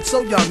 Could've died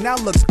so young, now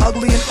looks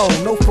ugly and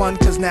old. No fun,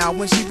 cause now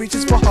when she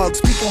reaches for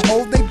hugs, people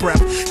hold their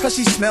breath, cause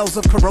she smells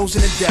of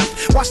corrosion and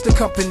death. Watch the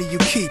company you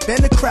keep and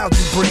the crowd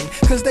you bring,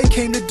 cause they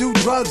came to do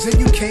drugs and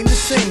you came to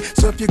sing.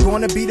 So if you're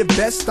gonna be the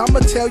best, I'ma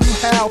tell you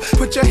how.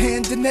 Put your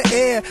hand in the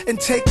air and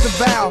take the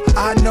vow.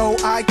 I know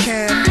I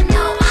can,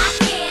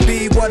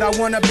 be what I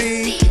wanna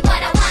be.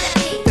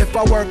 If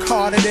I work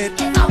hard at it,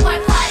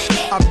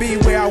 I'll be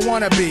where I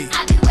wanna be.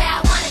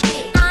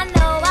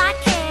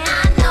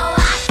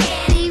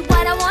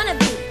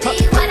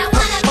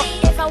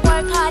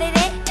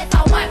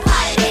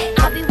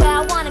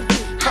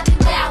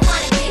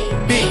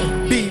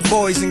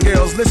 Boys and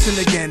girls, listen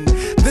again.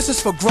 This is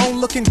for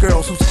grown-looking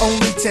girls who's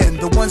only 10.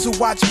 The ones who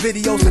watch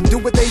videos and do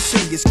what they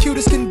see. As cute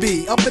as can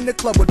be, up in the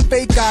club with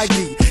fake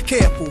ID.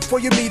 Careful, for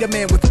you meet a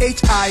man with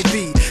HIV.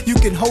 You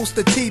can host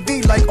a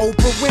TV like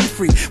Oprah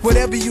Winfrey.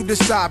 Whatever you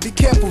decide, be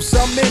careful,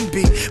 some men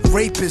be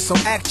rapists. So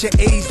act your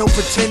age, don't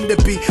pretend to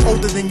be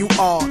older than you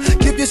are.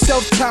 Give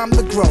yourself time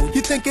to grow.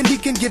 You thinking he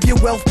can give you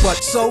wealth, but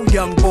so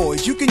young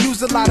boys, you can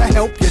use a lot of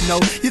help, you know.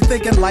 You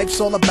thinking life's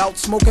all about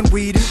smoking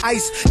weed and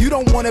ice. You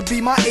don't wanna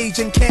be my age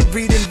and can't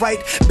read and write,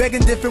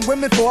 begging different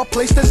women for a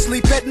place to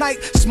sleep at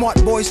night.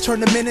 Smart boys turn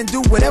them in and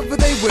do whatever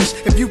they wish.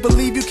 If you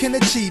believe you can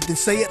achieve, then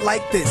say it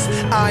like this: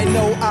 I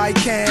know I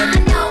can,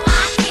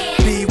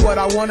 be what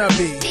I wanna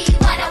be.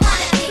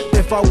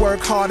 If I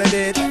work hard at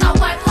it,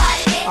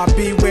 I'll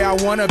be where I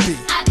wanna be.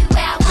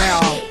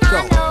 Now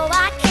go.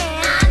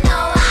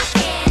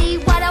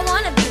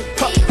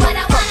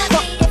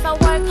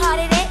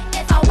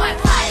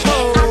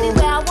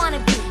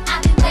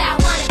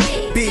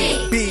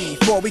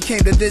 We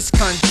came to this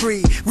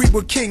country, we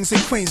were kings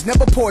and queens,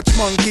 never porch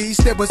monkeys.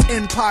 There was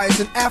empires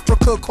in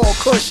Africa called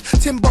Kush,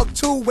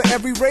 Timbuktu, where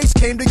every race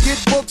came to get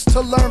books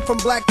to learn from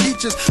black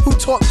teachers who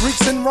taught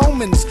Greeks and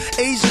Romans,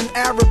 Asian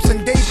Arabs,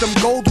 and gave them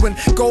gold. When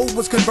gold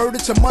was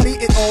converted to money,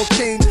 it all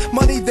changed.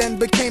 Money then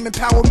became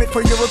empowerment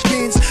for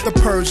Europeans. The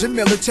Persian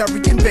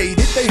military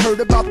invaded, they heard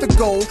about the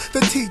gold,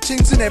 the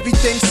teachings, and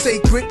everything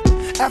sacred.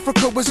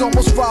 Africa was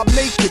almost robbed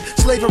naked.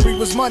 Slavery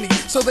was money,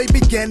 so they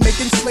began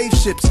making slave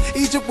ships.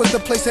 Egypt was the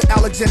place that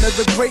Alexander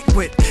the Great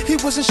went. He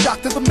wasn't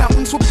shocked that the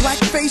mountains were black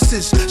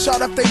faces,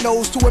 shot up their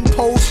nose to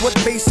impose what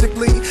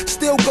basically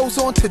still goes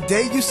on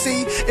today. You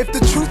see, if the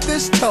truth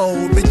is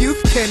told, the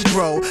youth can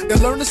grow. They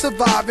learn to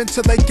survive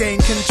until they gain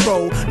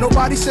control.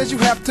 Nobody says you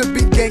have to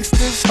be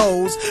gangsters,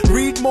 hoes.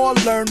 Read more,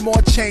 learn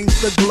more, change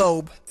the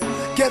globe.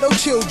 Ghetto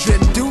children,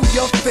 do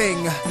your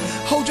thing.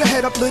 Hold your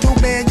head up, little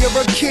man,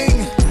 you're a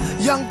king.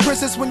 Young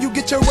princess, when you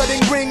get your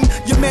wedding ring,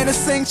 your man is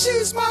saying,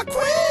 she's my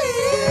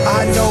queen.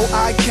 I know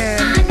I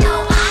can,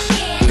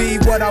 be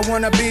what I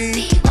wanna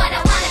be.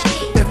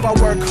 If I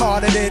work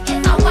hard at it,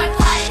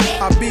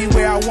 I'll be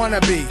where I wanna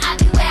be. I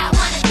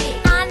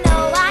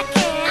know I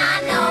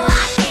can,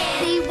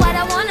 be what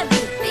I wanna be.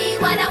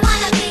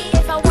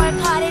 If I work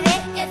hard at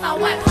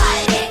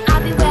it,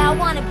 I'll be where I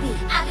wanna be.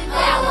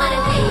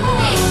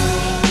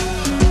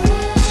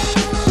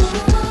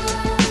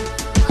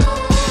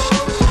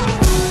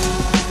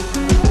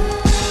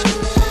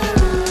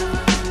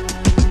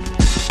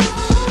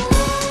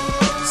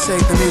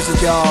 Save the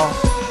music, y'all.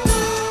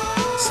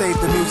 Save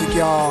the music,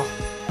 y'all.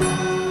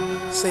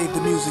 Save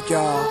the music,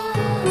 y'all.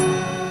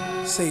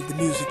 Save the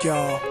music,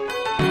 y'all.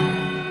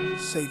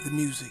 Save the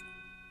music.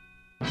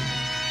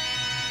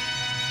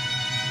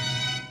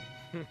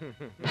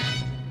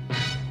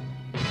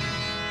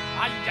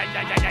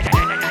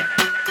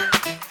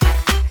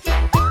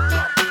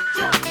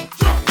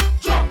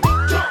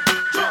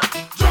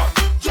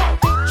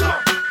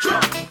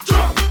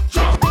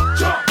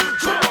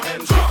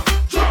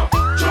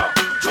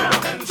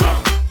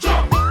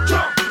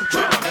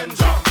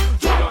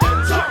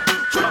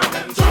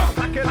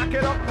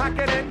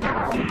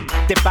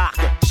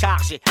 Débarque,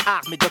 chargé,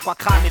 armé de quoi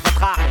cramer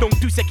votre arme. Donc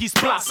tu sais qui se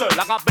place,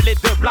 la rabelée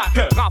de black.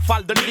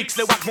 Rafale de lyrics,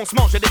 les wack vont se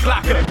manger des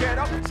claques.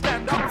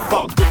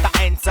 Fuck tout ta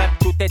hands up,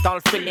 tout est dans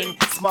le feeling.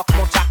 Smoke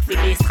mon jack,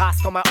 Philly, strass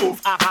comme un ouf.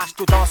 Arrache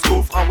tout en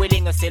scoufre, en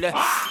wheeling c'est le.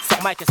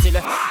 Sur mic c'est le.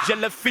 J'ai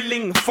le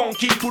feeling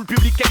funky, tout le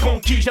public est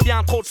conquis. J'ai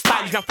bien trop de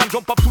style, je viens faire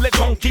jump pop tous les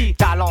junkies.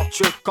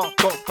 Talentueux quand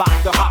on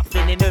parle de rap.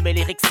 Vénéneux mais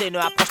lyrics c'est ne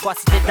approche-toi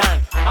si t'es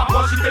dingue.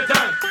 Approche si t'es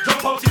dingue,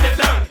 jump pop si t'es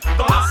dingue.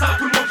 Dans la salle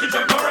tout le monde crie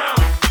jump around.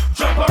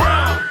 Jump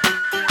around.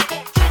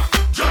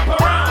 Jump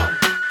around.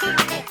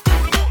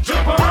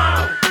 Jump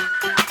around.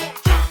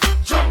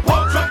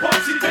 Jump up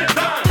si t'es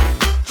dingue.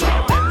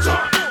 Jump hands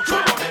up,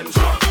 jump hands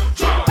up,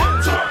 jump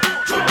hands up,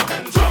 jump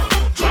hands up,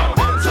 jump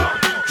hands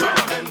up,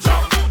 jump hands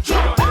up,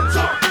 jump hands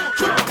up,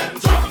 jump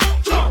hands up,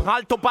 jump.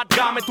 Halte au bas de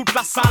gamme et toute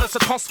la salle se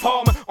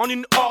transforme en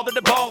une horde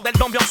de bordel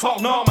d'ambiance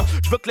hors norme.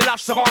 Je veux que les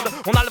lâches se rendent,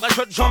 on a le vrai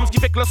jeu de jambes, ce qui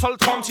fait que le sol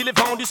tremble si les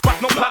vents du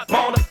squat n'ont pas de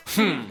bande.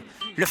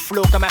 Le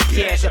flow comme un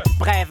piège,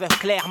 brève,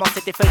 clairement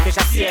c'est tes feuilles que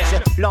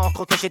j'assiège.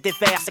 L'encre que j'ai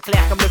déverse,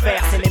 clair comme le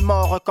verre, c'est les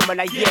morts comme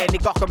la hyène, les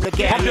corps comme le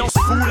guerrier. Ambiance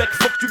foulette,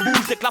 faut que tu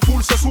bouges dès que la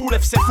foule se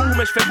soulève. C'est fou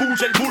mais je fais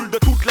bouger le boule de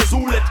toutes les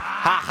oulettes.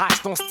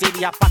 Arrache ton style,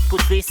 y'a pas de coup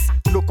de vis.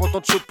 Nous quand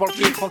on te shoot pour le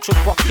kill, on te shoot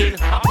pour le kill.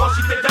 Approche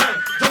si t'es dingue,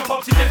 jump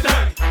up si t'es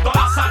dingue. Dans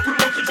la salle tout le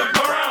monde crie jump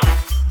around,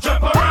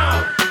 jump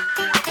around,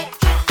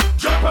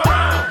 jump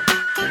around,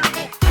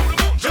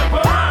 jump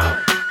around,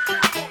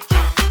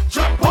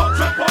 jump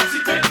up si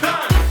t'es dingue.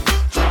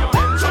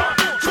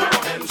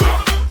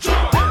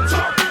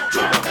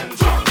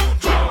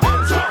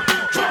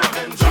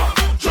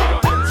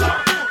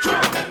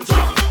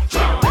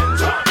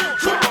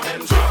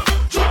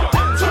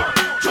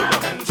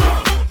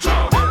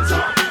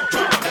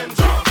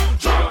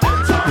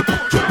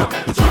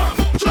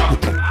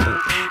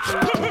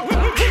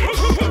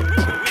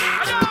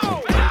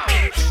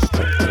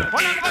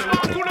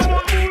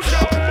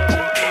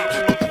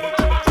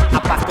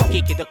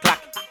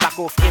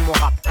 Et mon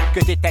rap, que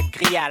des têtes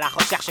grillées à la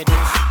recherche des.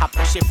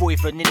 Approchez-vous et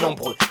venez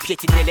nombreux,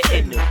 piétiner les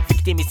haineux,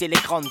 victimiser les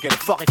grandes gueules,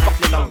 fort et forte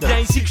les langues. Viens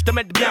ici que je te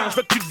mette bien, je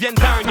veux que tu deviennes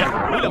dingue.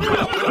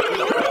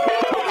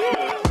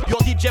 Yo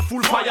DJ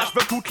full fire, je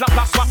veux que toute la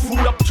place soit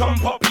full up.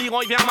 Jump up,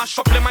 l'Iran il vient ma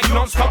chope les mics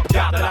non-stop.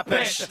 Garde la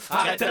pêche,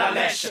 arrêtez la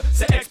lèche.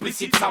 C'est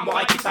explicite,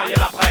 samouraï qui taille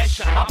la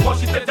brèche. Approche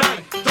si t'es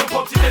dingue, jump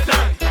up si t'es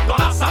dingue. Dans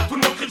la salle tout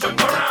le monde crie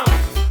jump around,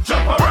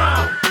 jump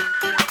around,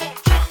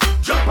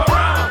 jump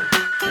around,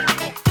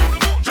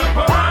 jump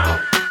around,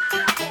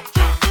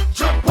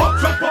 jump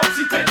up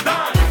si t'es dingue.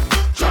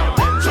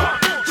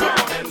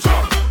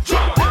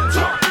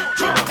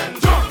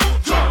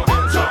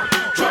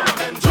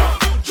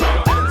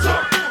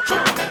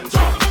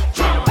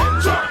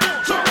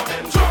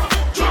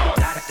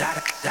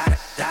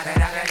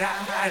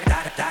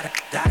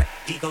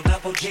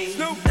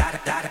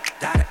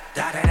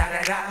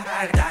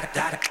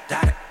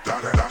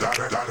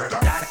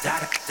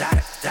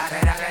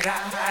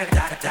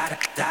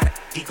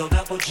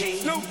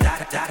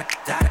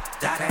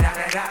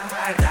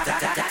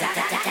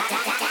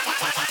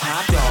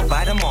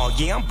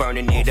 Yeah, I'm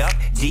burning it up.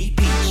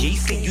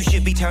 DPGC, you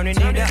should be turning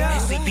it up.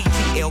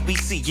 CPT,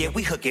 LBC, yeah,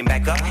 we hooking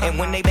back up. And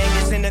when they bang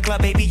this in the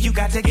club, baby, you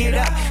got to get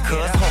up.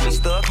 Cause homies,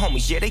 thug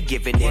homies, yeah, they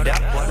giving it up.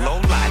 Low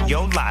life,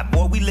 yo life,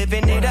 boy, we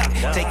living it up.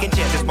 Taking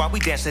chances while we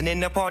dancing in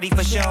the party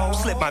for show.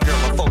 Slip my girl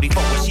a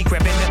 44 when she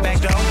crept in the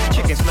back door.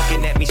 Chickens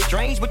looking at me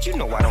strange, but you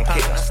know I don't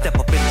care. Step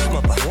up in the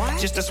smother,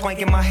 just a swank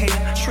in my hair.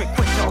 Trick,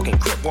 quick talking,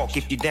 crip walk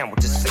if you down with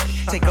the set.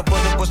 Take a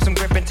bullet with some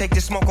grip and take the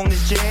smoke on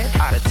this jet.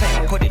 Out of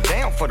town, put it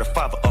down for the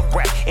father of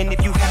rap. And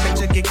if you happen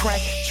to get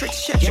cracked, trick,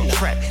 shut your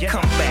trap.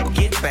 Come back,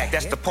 get back,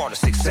 that's the part of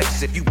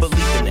success. If you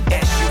believe in the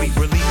S, you be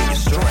relieving your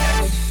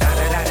stress. Da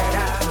da da da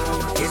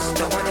da, it's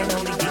the one and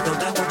only Digo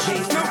Double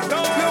G. Snoop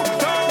Dogg, Snoop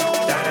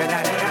Dogg. Da da da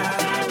da da,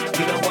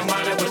 you know I'm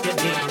mobbing with the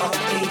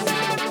D.O.E.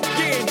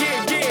 Yeah,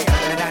 yeah, yeah. Da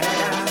da da da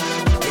da,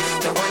 it's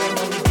the one and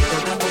only Digo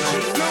Double G.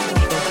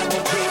 Digo Double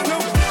G.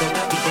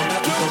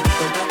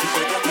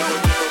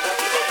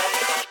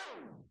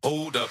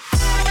 Hold up.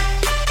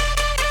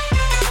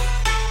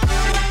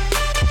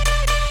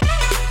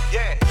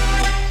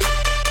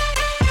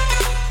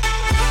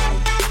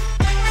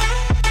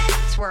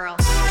 Swirl.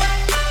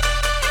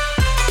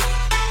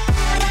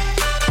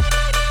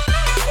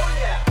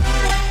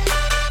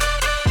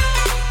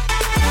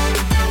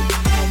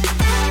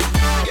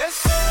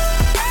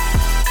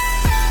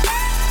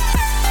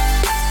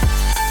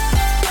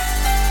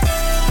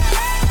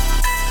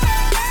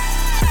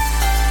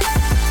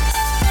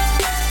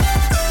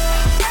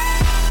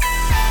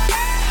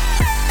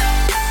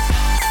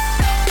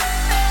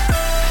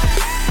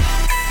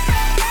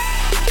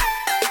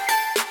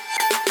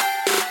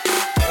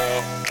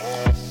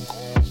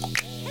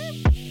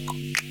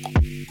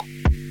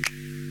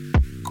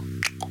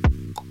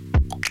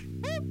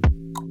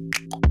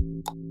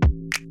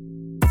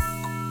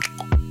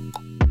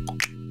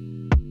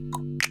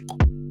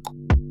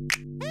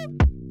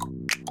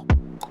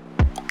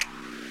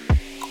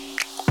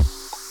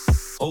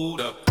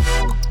 Hold up.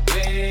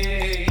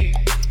 Hey,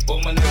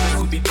 for my niggas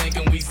who be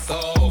thinking we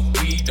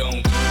soft, we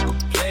don't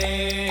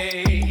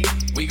play.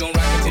 We gon'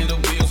 rock until the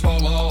wheels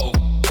fall off.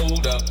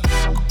 Hold up.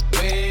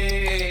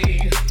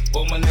 Wait,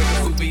 for my niggas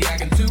who be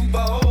acting too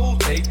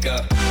bold, take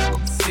a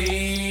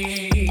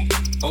seat.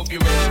 Hope you're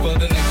ready for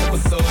the next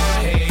episode.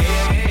 Hey.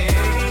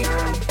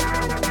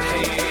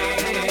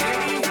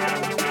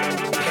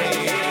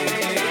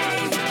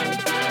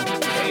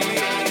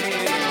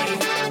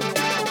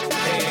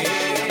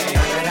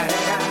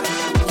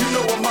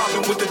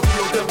 With the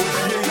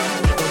D.O.E.G.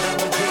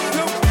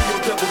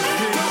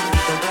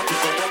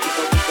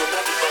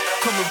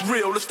 Coming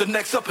real, it's the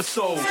next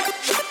episode.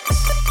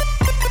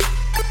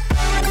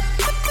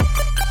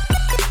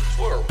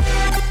 Swirl.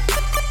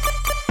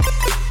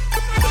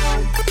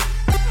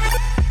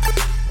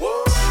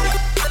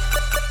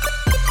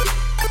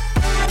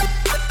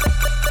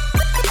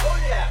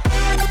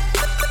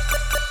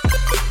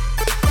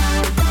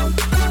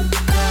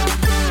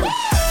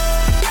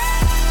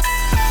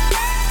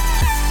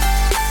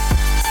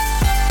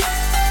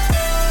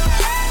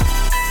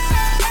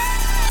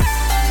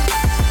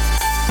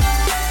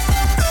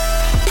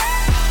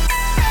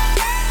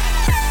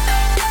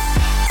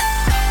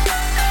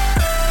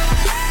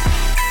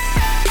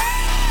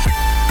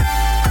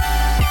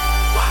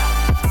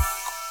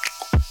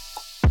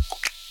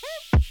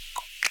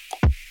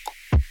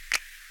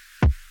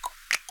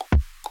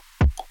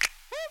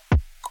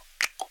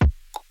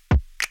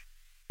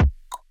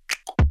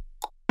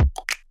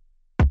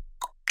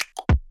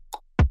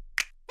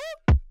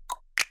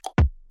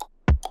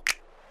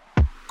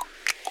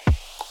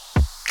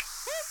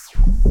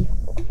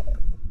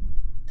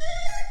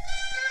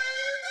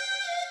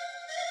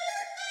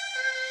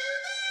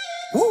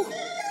 Woo.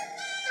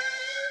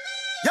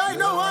 Y'all ain't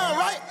know who I am,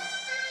 right?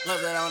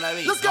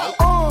 Let's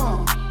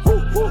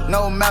go.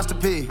 No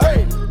masterpiece.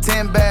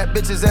 10 bad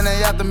bitches and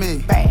they after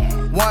me.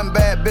 One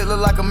bad bitch look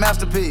like a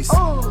masterpiece.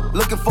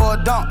 Looking for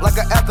a dunk like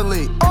an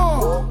athlete.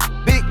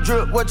 Big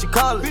drip, what you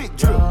call it? Big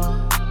drip.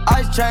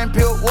 Ice chain,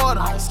 peeled water.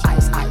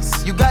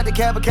 Ice. You got the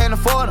cab, but can't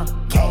afford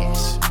them.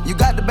 Cash. You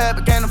got the bad,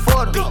 but can't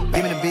afford them.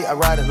 Give me the beat, I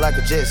ride it like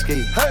a jet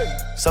ski. Hey.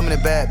 Some of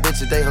the bad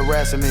bitches, they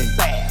harassing me.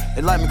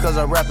 They like me cause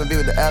I rap and be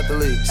with the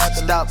athletes.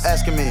 Stop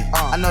asking me,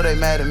 I know they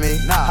mad at me.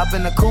 Hop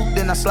in the coupe,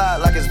 then I slide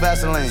like it's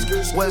Vaseline.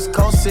 West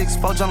Coast 6,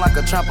 jump like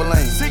a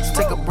trampoline.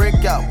 Take a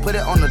brick out, put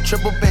it on the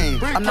triple beam.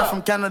 I'm not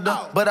from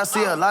Canada, but I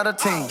see a lot of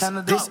teams.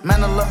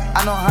 Dismantle her,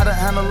 I know how to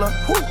handle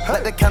her.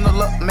 Light the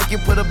candle up, make you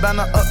put a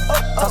banner up.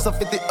 Toss a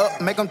 50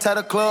 up, make them tie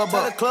the club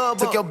up.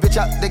 Took your bitch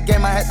out the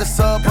game, I had to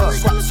sub her.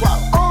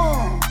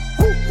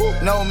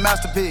 No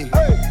masterpiece.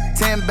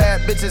 10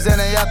 bad bitches and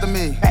they after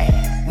me.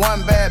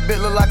 One bad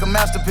bitch look like a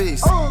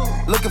masterpiece.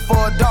 Looking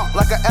for a dunk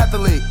like an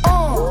athlete.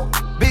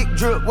 Big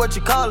drip, what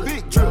you call it?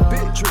 Big drip.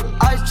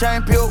 Ice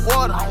chain, peeled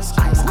water.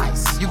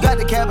 Ice. You got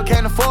the cab, but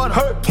can't afford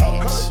it.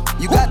 Cash.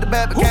 You got the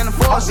bad, but can't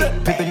afford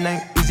it. Pippin'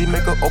 ain't easy,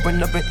 make her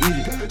open up and eat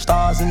it.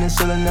 Stars in the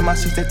ceiling in my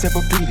seats, they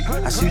Tempur-Pedic.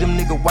 I see them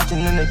niggas watching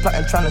and they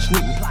plotting, trying to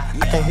sneak me.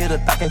 I can't hear the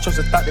thought, can't trust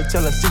the thought, they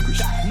telling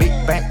secrets. Big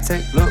bank,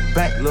 take, look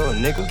back, little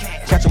nigga.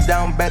 Catch him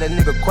down bad, that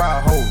nigga cry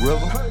a whole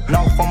river.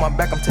 Knock on my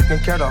back, I'm taking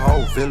care of the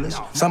whole village.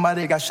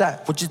 Somebody got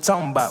shot, what you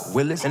talking about,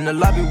 Willis? In the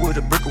lobby with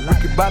a brick of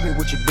Ricky Bobby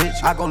with your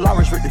bitch. I go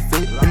Lawrence with the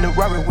fit, in the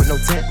Rari with no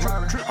tent.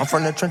 I'm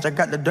from the trench, I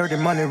got the dirty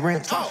money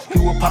rent. He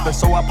was poppin',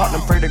 so I popped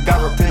and pray to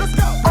God repent.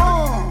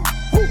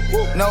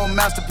 No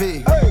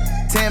masterpiece.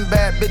 10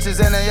 bad bitches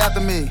and they after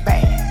me.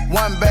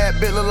 One bad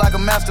bitch look like a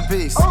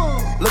masterpiece.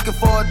 Looking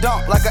for a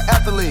dunk like an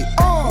athlete.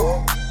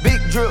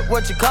 Big drip,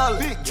 what you call it?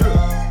 Big drip.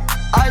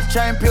 Ice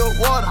chain, peeled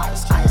water.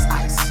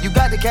 Ice. You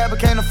got the cab, but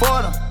can't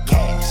afford them.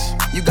 Cash.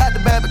 You got the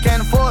bad, but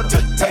can't afford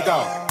them. Take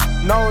off.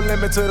 No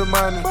limit to the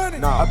money.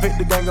 Nah. I picked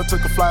the gang up, took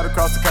a flight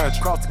across the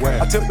country.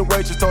 I took the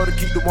waitress, told her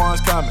keep the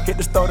ones coming. Hit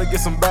the store to get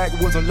some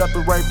backwoods and left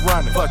the right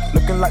running. Fuck it.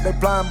 Looking like they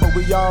blind, but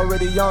we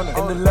already on it.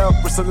 In the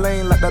left with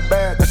Celine, like that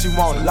bag that she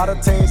wanted. A lot of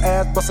teams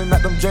ass busting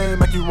like them James,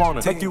 make you want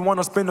it. Make you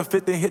wanna spend a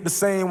 50, hit the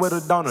scene with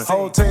a donut.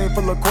 Whole team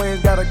full of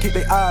queens, gotta keep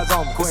their eyes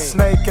on me.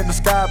 Snake in the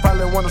sky,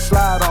 probably wanna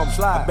slide on me.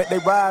 I bet they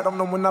ride on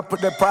them when I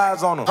put that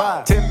prize on them.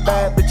 10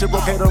 bad bitches,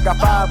 Rocato got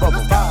 5 of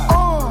them.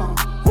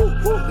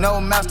 No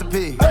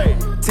masterpiece.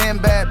 10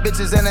 bad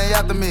bitches and they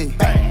after me.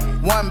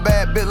 One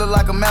bad bitch look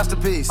like a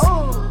masterpiece.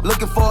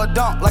 Looking for a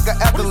dunk like an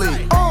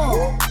athlete.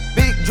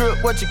 Big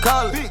drip, what you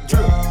call it? Big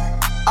drip.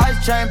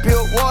 Ice chain,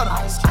 peeled water.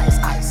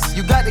 Ice.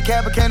 You got the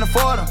cab, but can't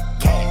afford them.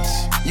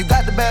 Cash. You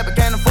got the bad, but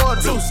can't afford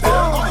them. Two-step.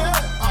 Oh yeah.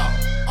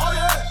 Oh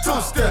yeah.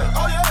 Two-step.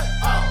 Oh yeah.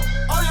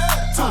 Oh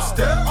yeah.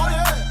 Two-step. Oh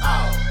yeah.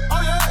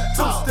 Oh yeah.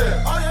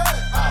 Two-step. Oh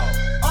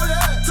yeah. Oh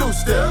yeah.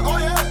 Two-step. Oh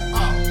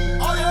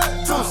yeah. Oh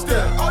yeah.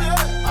 Two-step. Oh yeah.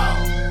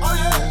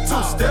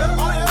 Two-step,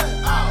 oh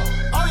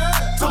yeah, oh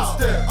yeah,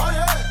 two-step, oh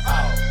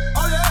yeah,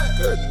 oh yeah.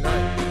 Good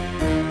night.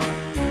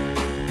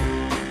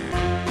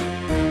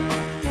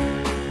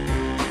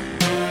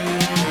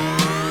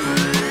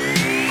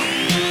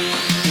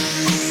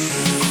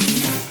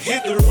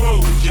 Hit the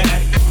road,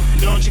 Jack.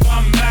 Don't you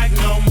come back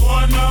no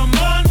more, no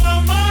more,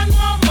 no more,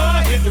 no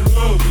more. Hit the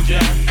road,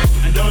 Jack.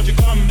 And don't you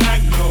come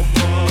back no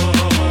more.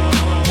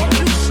 What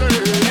you say?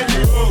 Hit the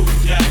road,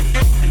 Jack.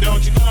 And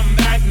don't you come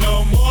back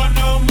no more,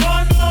 no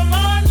more, no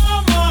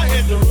more.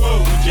 Hit the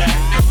road, Jack,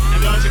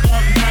 and don't you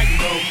come back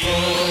no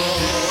more.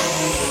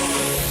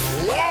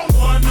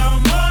 One no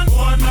more,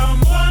 one no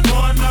more, one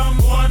no more,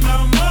 no more, one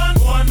no more,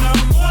 one no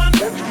more,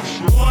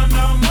 one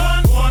no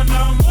more, one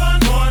no more, no more,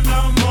 no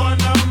more,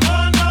 no more,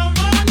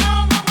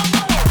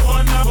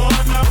 one no more, one no one, one no one, no more, no more, no more, one no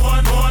one,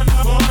 one one, one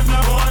no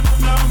one,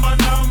 no more,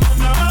 no more. Hit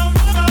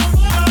the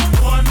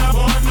one no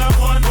one, no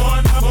one,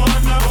 one no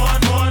one, no one,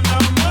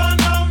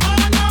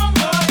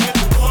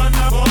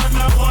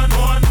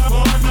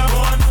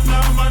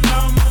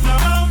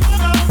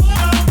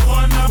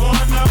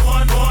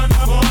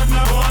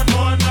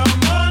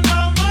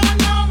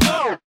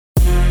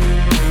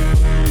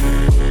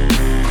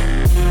 no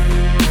more, no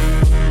more.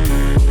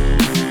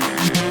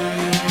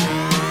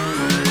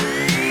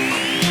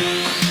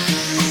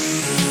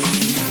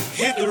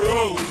 Hit the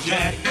road,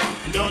 Jack,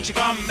 and don't you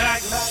come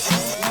back.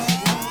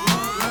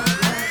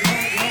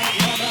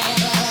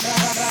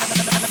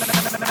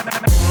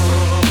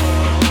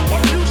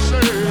 What you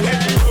say? Hit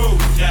the road,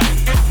 Jack,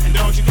 and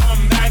don't you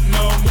come back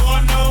no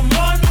more, no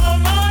more, no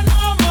more,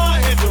 no more.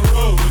 Hit the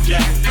road,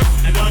 Jack,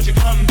 and don't you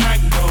come back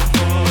no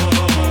more.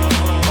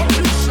 What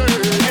you say?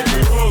 Hit the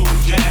road,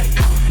 Jack,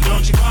 and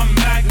don't you come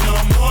back no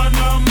more,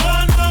 no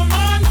more, no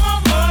more, no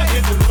more.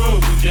 Hit the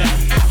road, Jack,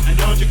 and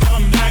don't you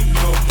come back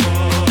no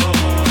more.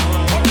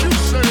 What you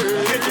say?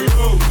 Hit the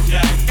road,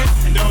 Jack,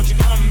 and don't you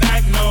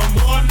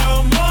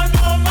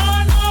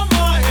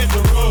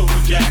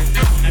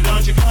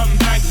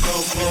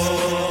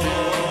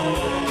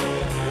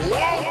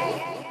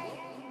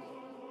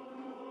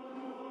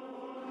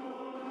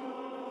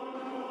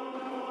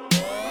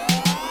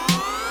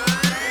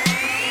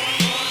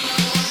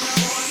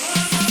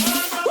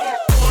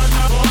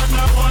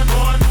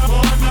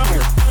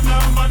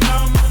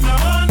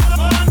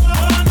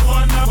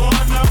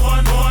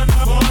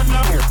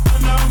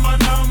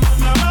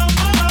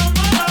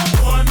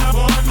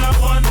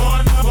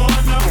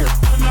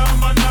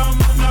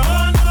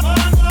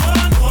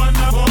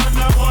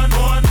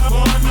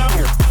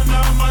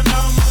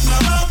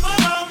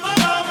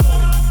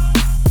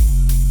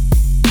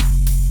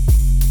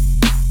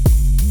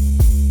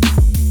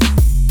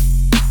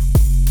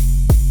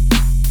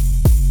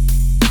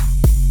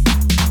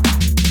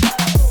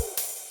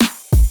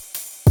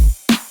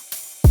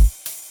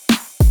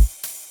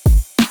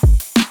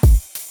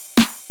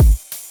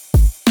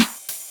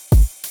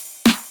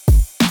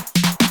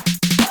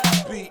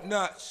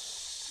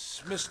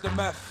nuts, Mr.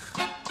 Meth.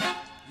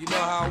 You know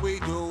how we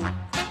do.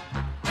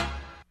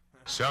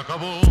 Se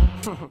acabó.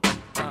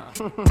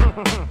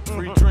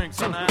 Free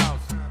drinks in the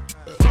house.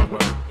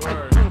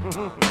 Word.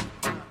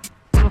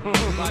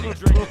 Everybody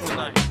drinking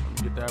tonight.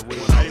 Get that weed.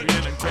 Por ahí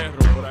viene el perro,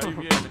 por ahí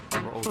viene.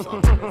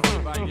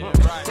 Everybody get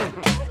right.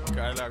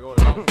 Cae la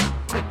gorda.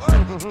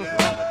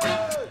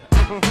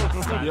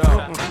 Yo,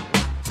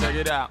 check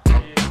it out.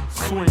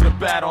 Swing the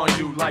bat on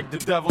you like the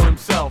devil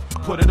himself.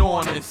 Put it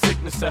on in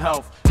sickness or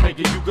health. Make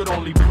it you could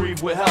only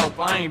breathe with help.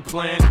 I ain't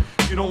playing.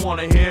 You don't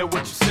wanna hear what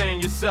you're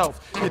saying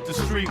yourself. Hit the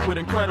street with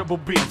incredible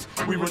beats.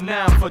 We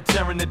renowned for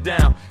tearing it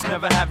down.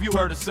 Never have you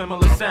heard a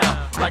similar sound.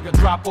 Like a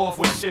drop off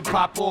when shit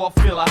pop off.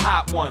 Feel a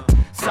hot one.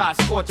 Side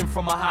scorching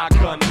from a hot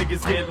gun.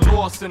 Niggas get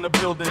lost in the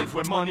buildings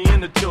with money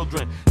and the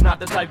children. Not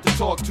the type to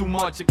talk too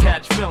much or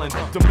catch feelings.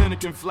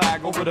 Dominican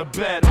flag over the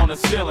bed on the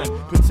ceiling.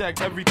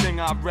 Protect everything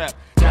I rep.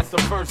 That's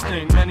the first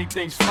thing. Many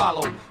things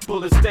follow.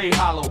 Bullets stay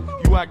hollow.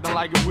 You acting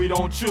like if we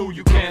don't chew,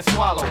 you can't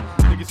swallow.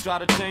 Niggas try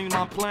to change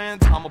my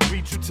plans. I'ma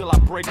beat you till I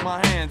break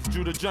my hands.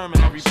 Judah German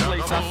every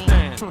place I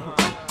stand.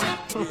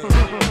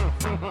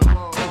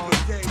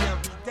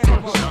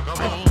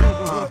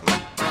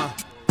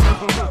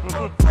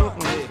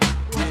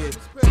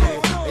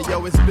 Hey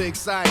yo, it's big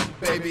sight,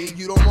 baby.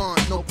 You don't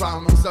want no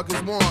problem.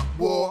 Suckers want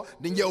war,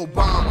 then yo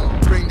bomb.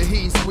 Bring the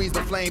heat, squeeze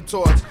the flame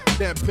torch,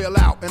 then peel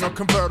out in a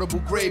convertible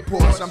gray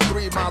Porsche. I'm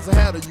 3 miles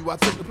ahead of you. I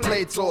took the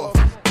plates off,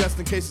 just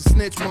in case a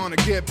snitch wanna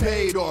get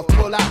paid off.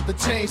 Pull out the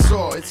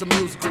chainsaw. It's a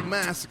musical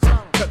massacre.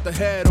 Cut the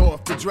head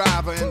off the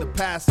driver and the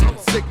passenger.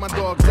 Sick my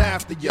dogs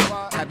after you.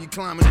 Have you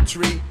climbing a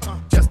tree?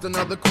 Just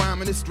another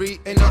crime in the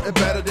street. Ain't nothing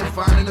better than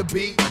finding a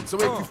beat. So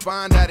if you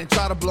find that and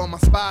try to blow my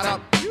spot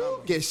up,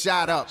 get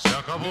shot up.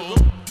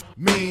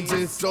 Means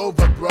it's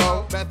over,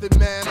 bro. Method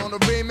Man on the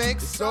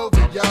remix, it's over,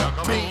 yo.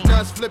 Beat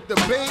nuts, flip the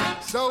beat,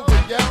 it's over,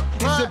 yo.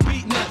 It's a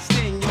beat nuts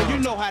thing, yo. You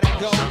know how that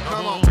goes.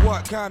 Come on.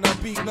 What kind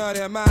of beat nut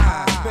am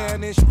I?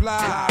 Spanish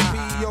fly,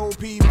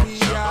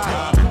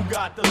 P-O-P-P-I. Who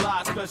got the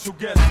lie? Special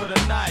guest for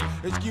the night.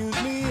 Excuse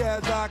me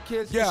as I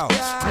kiss the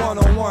sky.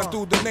 One-on-one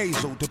through the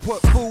nasal. To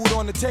put food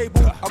on the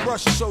table, I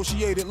rush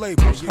associated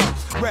labels.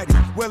 Ready,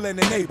 willing,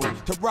 and able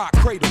to rock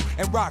cradle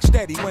and rock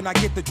steady. When I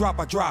get the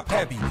drop, I drop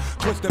heavy.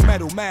 Twist the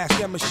metal, mask,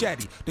 and machete.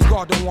 The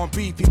guard don't want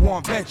beef, he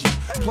want veggie.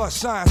 Plus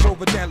science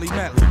over deadly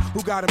medley.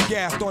 Who got him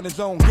gassed on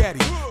his own Getty?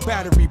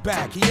 Battery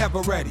back, he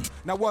ever ready.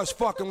 Now what's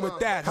fucking with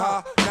that,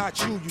 huh?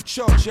 Not you, you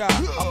chocha.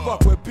 I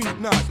fuck with beat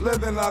nuts,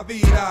 living la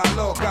vida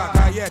loca.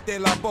 Callete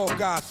la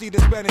boca. See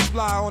the Spanish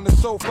fly on the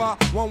sofa.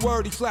 One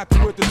word, he slapped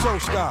you with the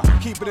toaster.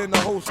 Keep it in the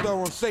holster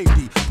on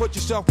safety. Put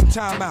yourself in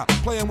timeout.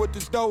 Playing with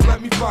this dough, let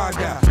me find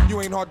out.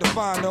 You ain't hard to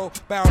find, though.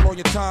 Barrel on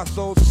your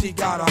tonsils. She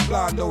got a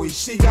blando,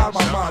 she got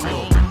my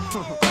mano.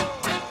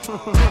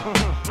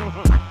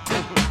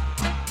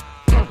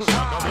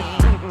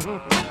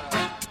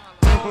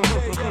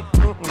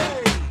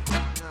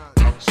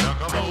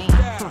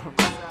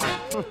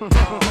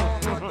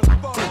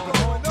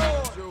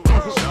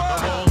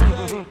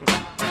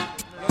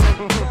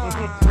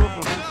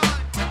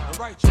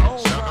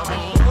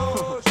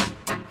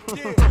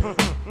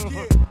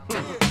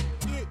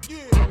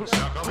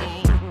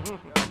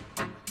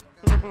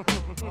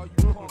 All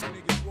you punk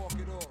niggas walk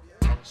it off.